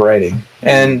feel like writing.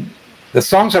 And the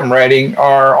songs I'm writing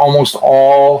are almost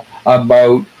all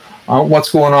about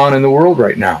what's going on in the world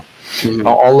right now.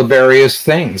 All the various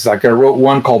things. Like I wrote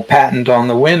one called Patent on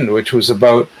the Wind, which was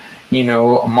about,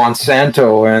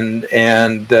 Monsanto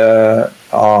and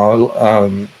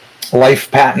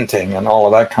life patenting and all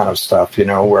of that kind of stuff,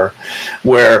 where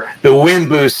the wind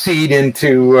blew seed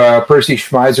into Percy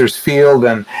Schmeizer's field,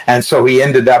 and so he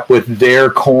ended up with their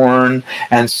corn,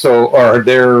 and so, or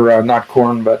their, not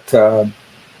corn, but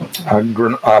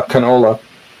canola.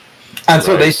 And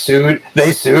so they sued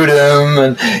him,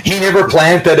 and he never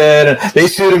planted it, and they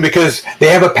sued him because they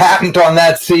have a patent on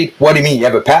that seed. What do you mean? You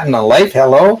have a patent on life?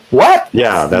 Hello? What?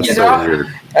 Yeah, that's so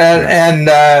weird. And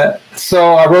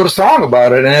so I wrote a song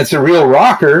about it, and it's a real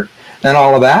rocker and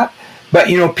all of that. But,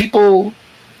 people,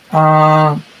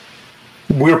 we're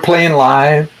playing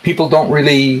live. People don't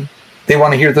really, they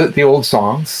want to hear the old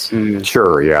songs.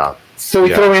 Sure, yeah. So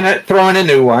we throw in a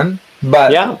new one,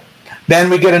 but then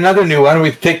we get another new one.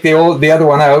 We take the other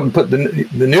one out and put the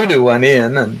new one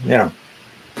in, and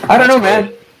I don't know,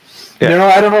 man. Yeah.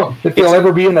 I don't know if there'll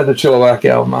ever be another Chilliwack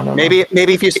album. I don't know.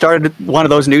 Maybe if you started one of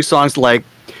those new songs like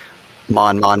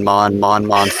Mon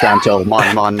Monsanto,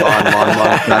 Mon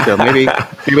Monsanto. Maybe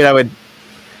that would.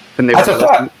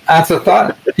 That's a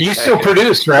thought. You still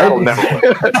produce, right?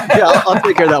 Yeah, I'll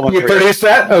take care of that one. You produce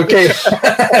that? Okay.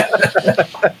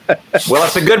 Well,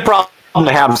 it's a good problem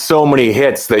to have so many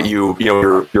hits that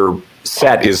your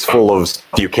set is full of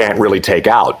stuff you can't really take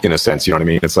out, in a sense. You know what I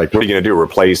mean? It's like, what are you going to do?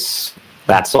 Replace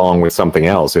that song with something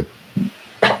else?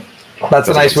 That's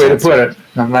a nice way to put it.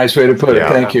 A nice way to put it.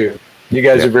 Thank you. You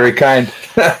guys are very kind.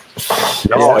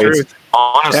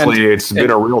 Honestly, it's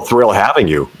been a real thrill having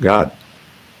you. God.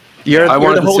 You're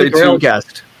the Holy Grail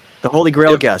guest. The Holy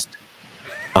Grail guest.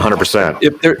 100%.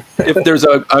 If there's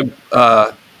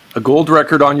a gold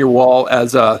record on your wall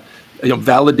as a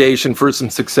validation for some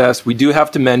success, we do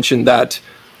have to mention that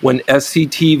when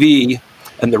SCTV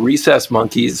and the Recess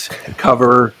Monkeys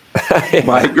cover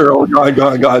 "My Girl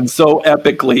Gone Gone" so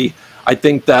epically, I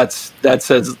think that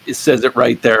says it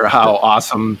right there. How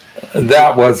awesome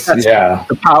that was!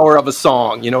 The power of a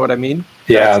song. You know what I mean?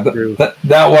 Yeah,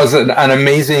 that was an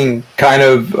amazing kind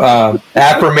of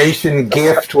affirmation,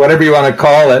 gift, whatever you want to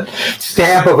call it,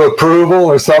 stamp of approval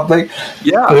or something.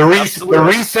 Yeah, the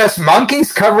Recess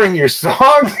Monkeys covering your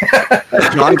song.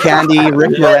 John Candy,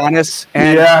 Rick Moranis,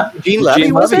 and Gene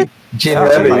Levy, was it? Gene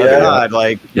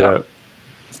Levy, God,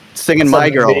 singing "My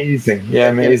Girl." Amazing,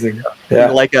 amazing.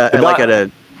 Yeah, like a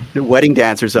wedding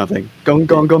dance or something. Gone,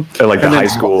 gone, gone. And like the high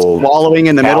school swallowing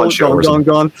in the middle. Gone, gone,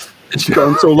 gone. She's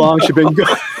gone so long. She's been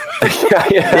gone.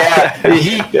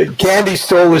 Candy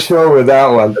stole the show with that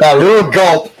one. That little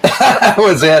gulp. That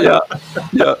was it.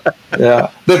 Yeah.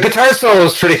 The guitar solo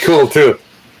is pretty cool too.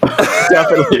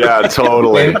 Definitely. Yeah,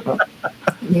 totally. That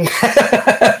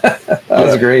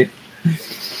was great.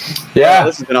 Yeah,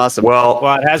 this has been awesome. Well,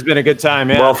 it has been a good time.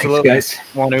 Yeah, absolutely. Thanks,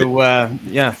 guys. Want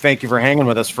to, thank you for hanging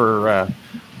with us for,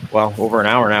 over an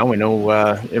hour now. We know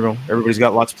everybody's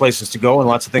got lots of places to go and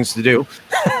lots of things to do.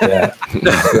 Yeah.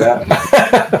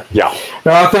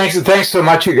 No, thanks so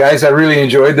much, you guys. I really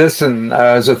enjoyed this, and it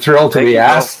was a thrill to be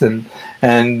asked. And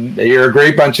you're a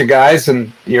great bunch of guys,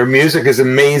 and your music is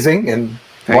amazing. And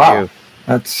Thank you.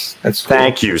 That's cool.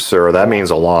 Thank you, sir. That means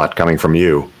a lot coming from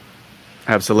you.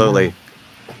 Absolutely.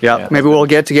 Yeah, maybe we'll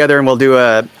get together and we'll do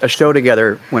a show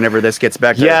together whenever this gets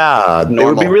back to normal. It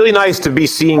would be really nice to be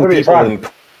seeing people in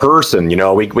person.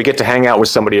 We get to hang out with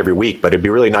somebody every week, but it'd be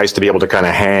really nice to be able to kind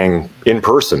of hang in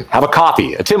person, have a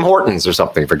coffee, a Tim Hortons or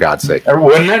something, for God's sake.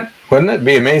 Wouldn't it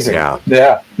be amazing?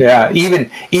 Yeah.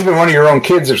 Even one of your own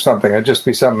kids or something. It'd just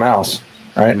be something else,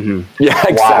 right? Mm-hmm. Yeah,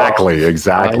 exactly.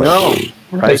 I know.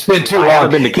 Right? It's been too long. I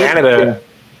haven't been to Canada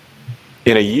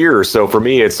in a year, so for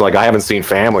me, it's like I haven't seen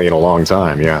family in a long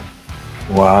time. Yeah.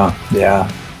 Wow.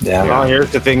 Yeah. Well,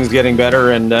 here's to things getting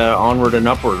better and onward and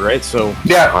upward, right? So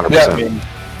 100%.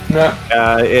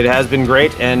 It has been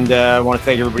great, and I want to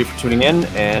thank everybody for tuning in,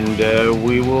 and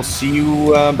we will see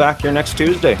you back here next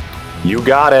Tuesday. You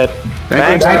got it.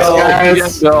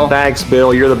 Thanks, Bill. Thanks,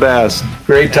 Bill. You're the best.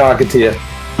 Great talking to you.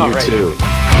 You too.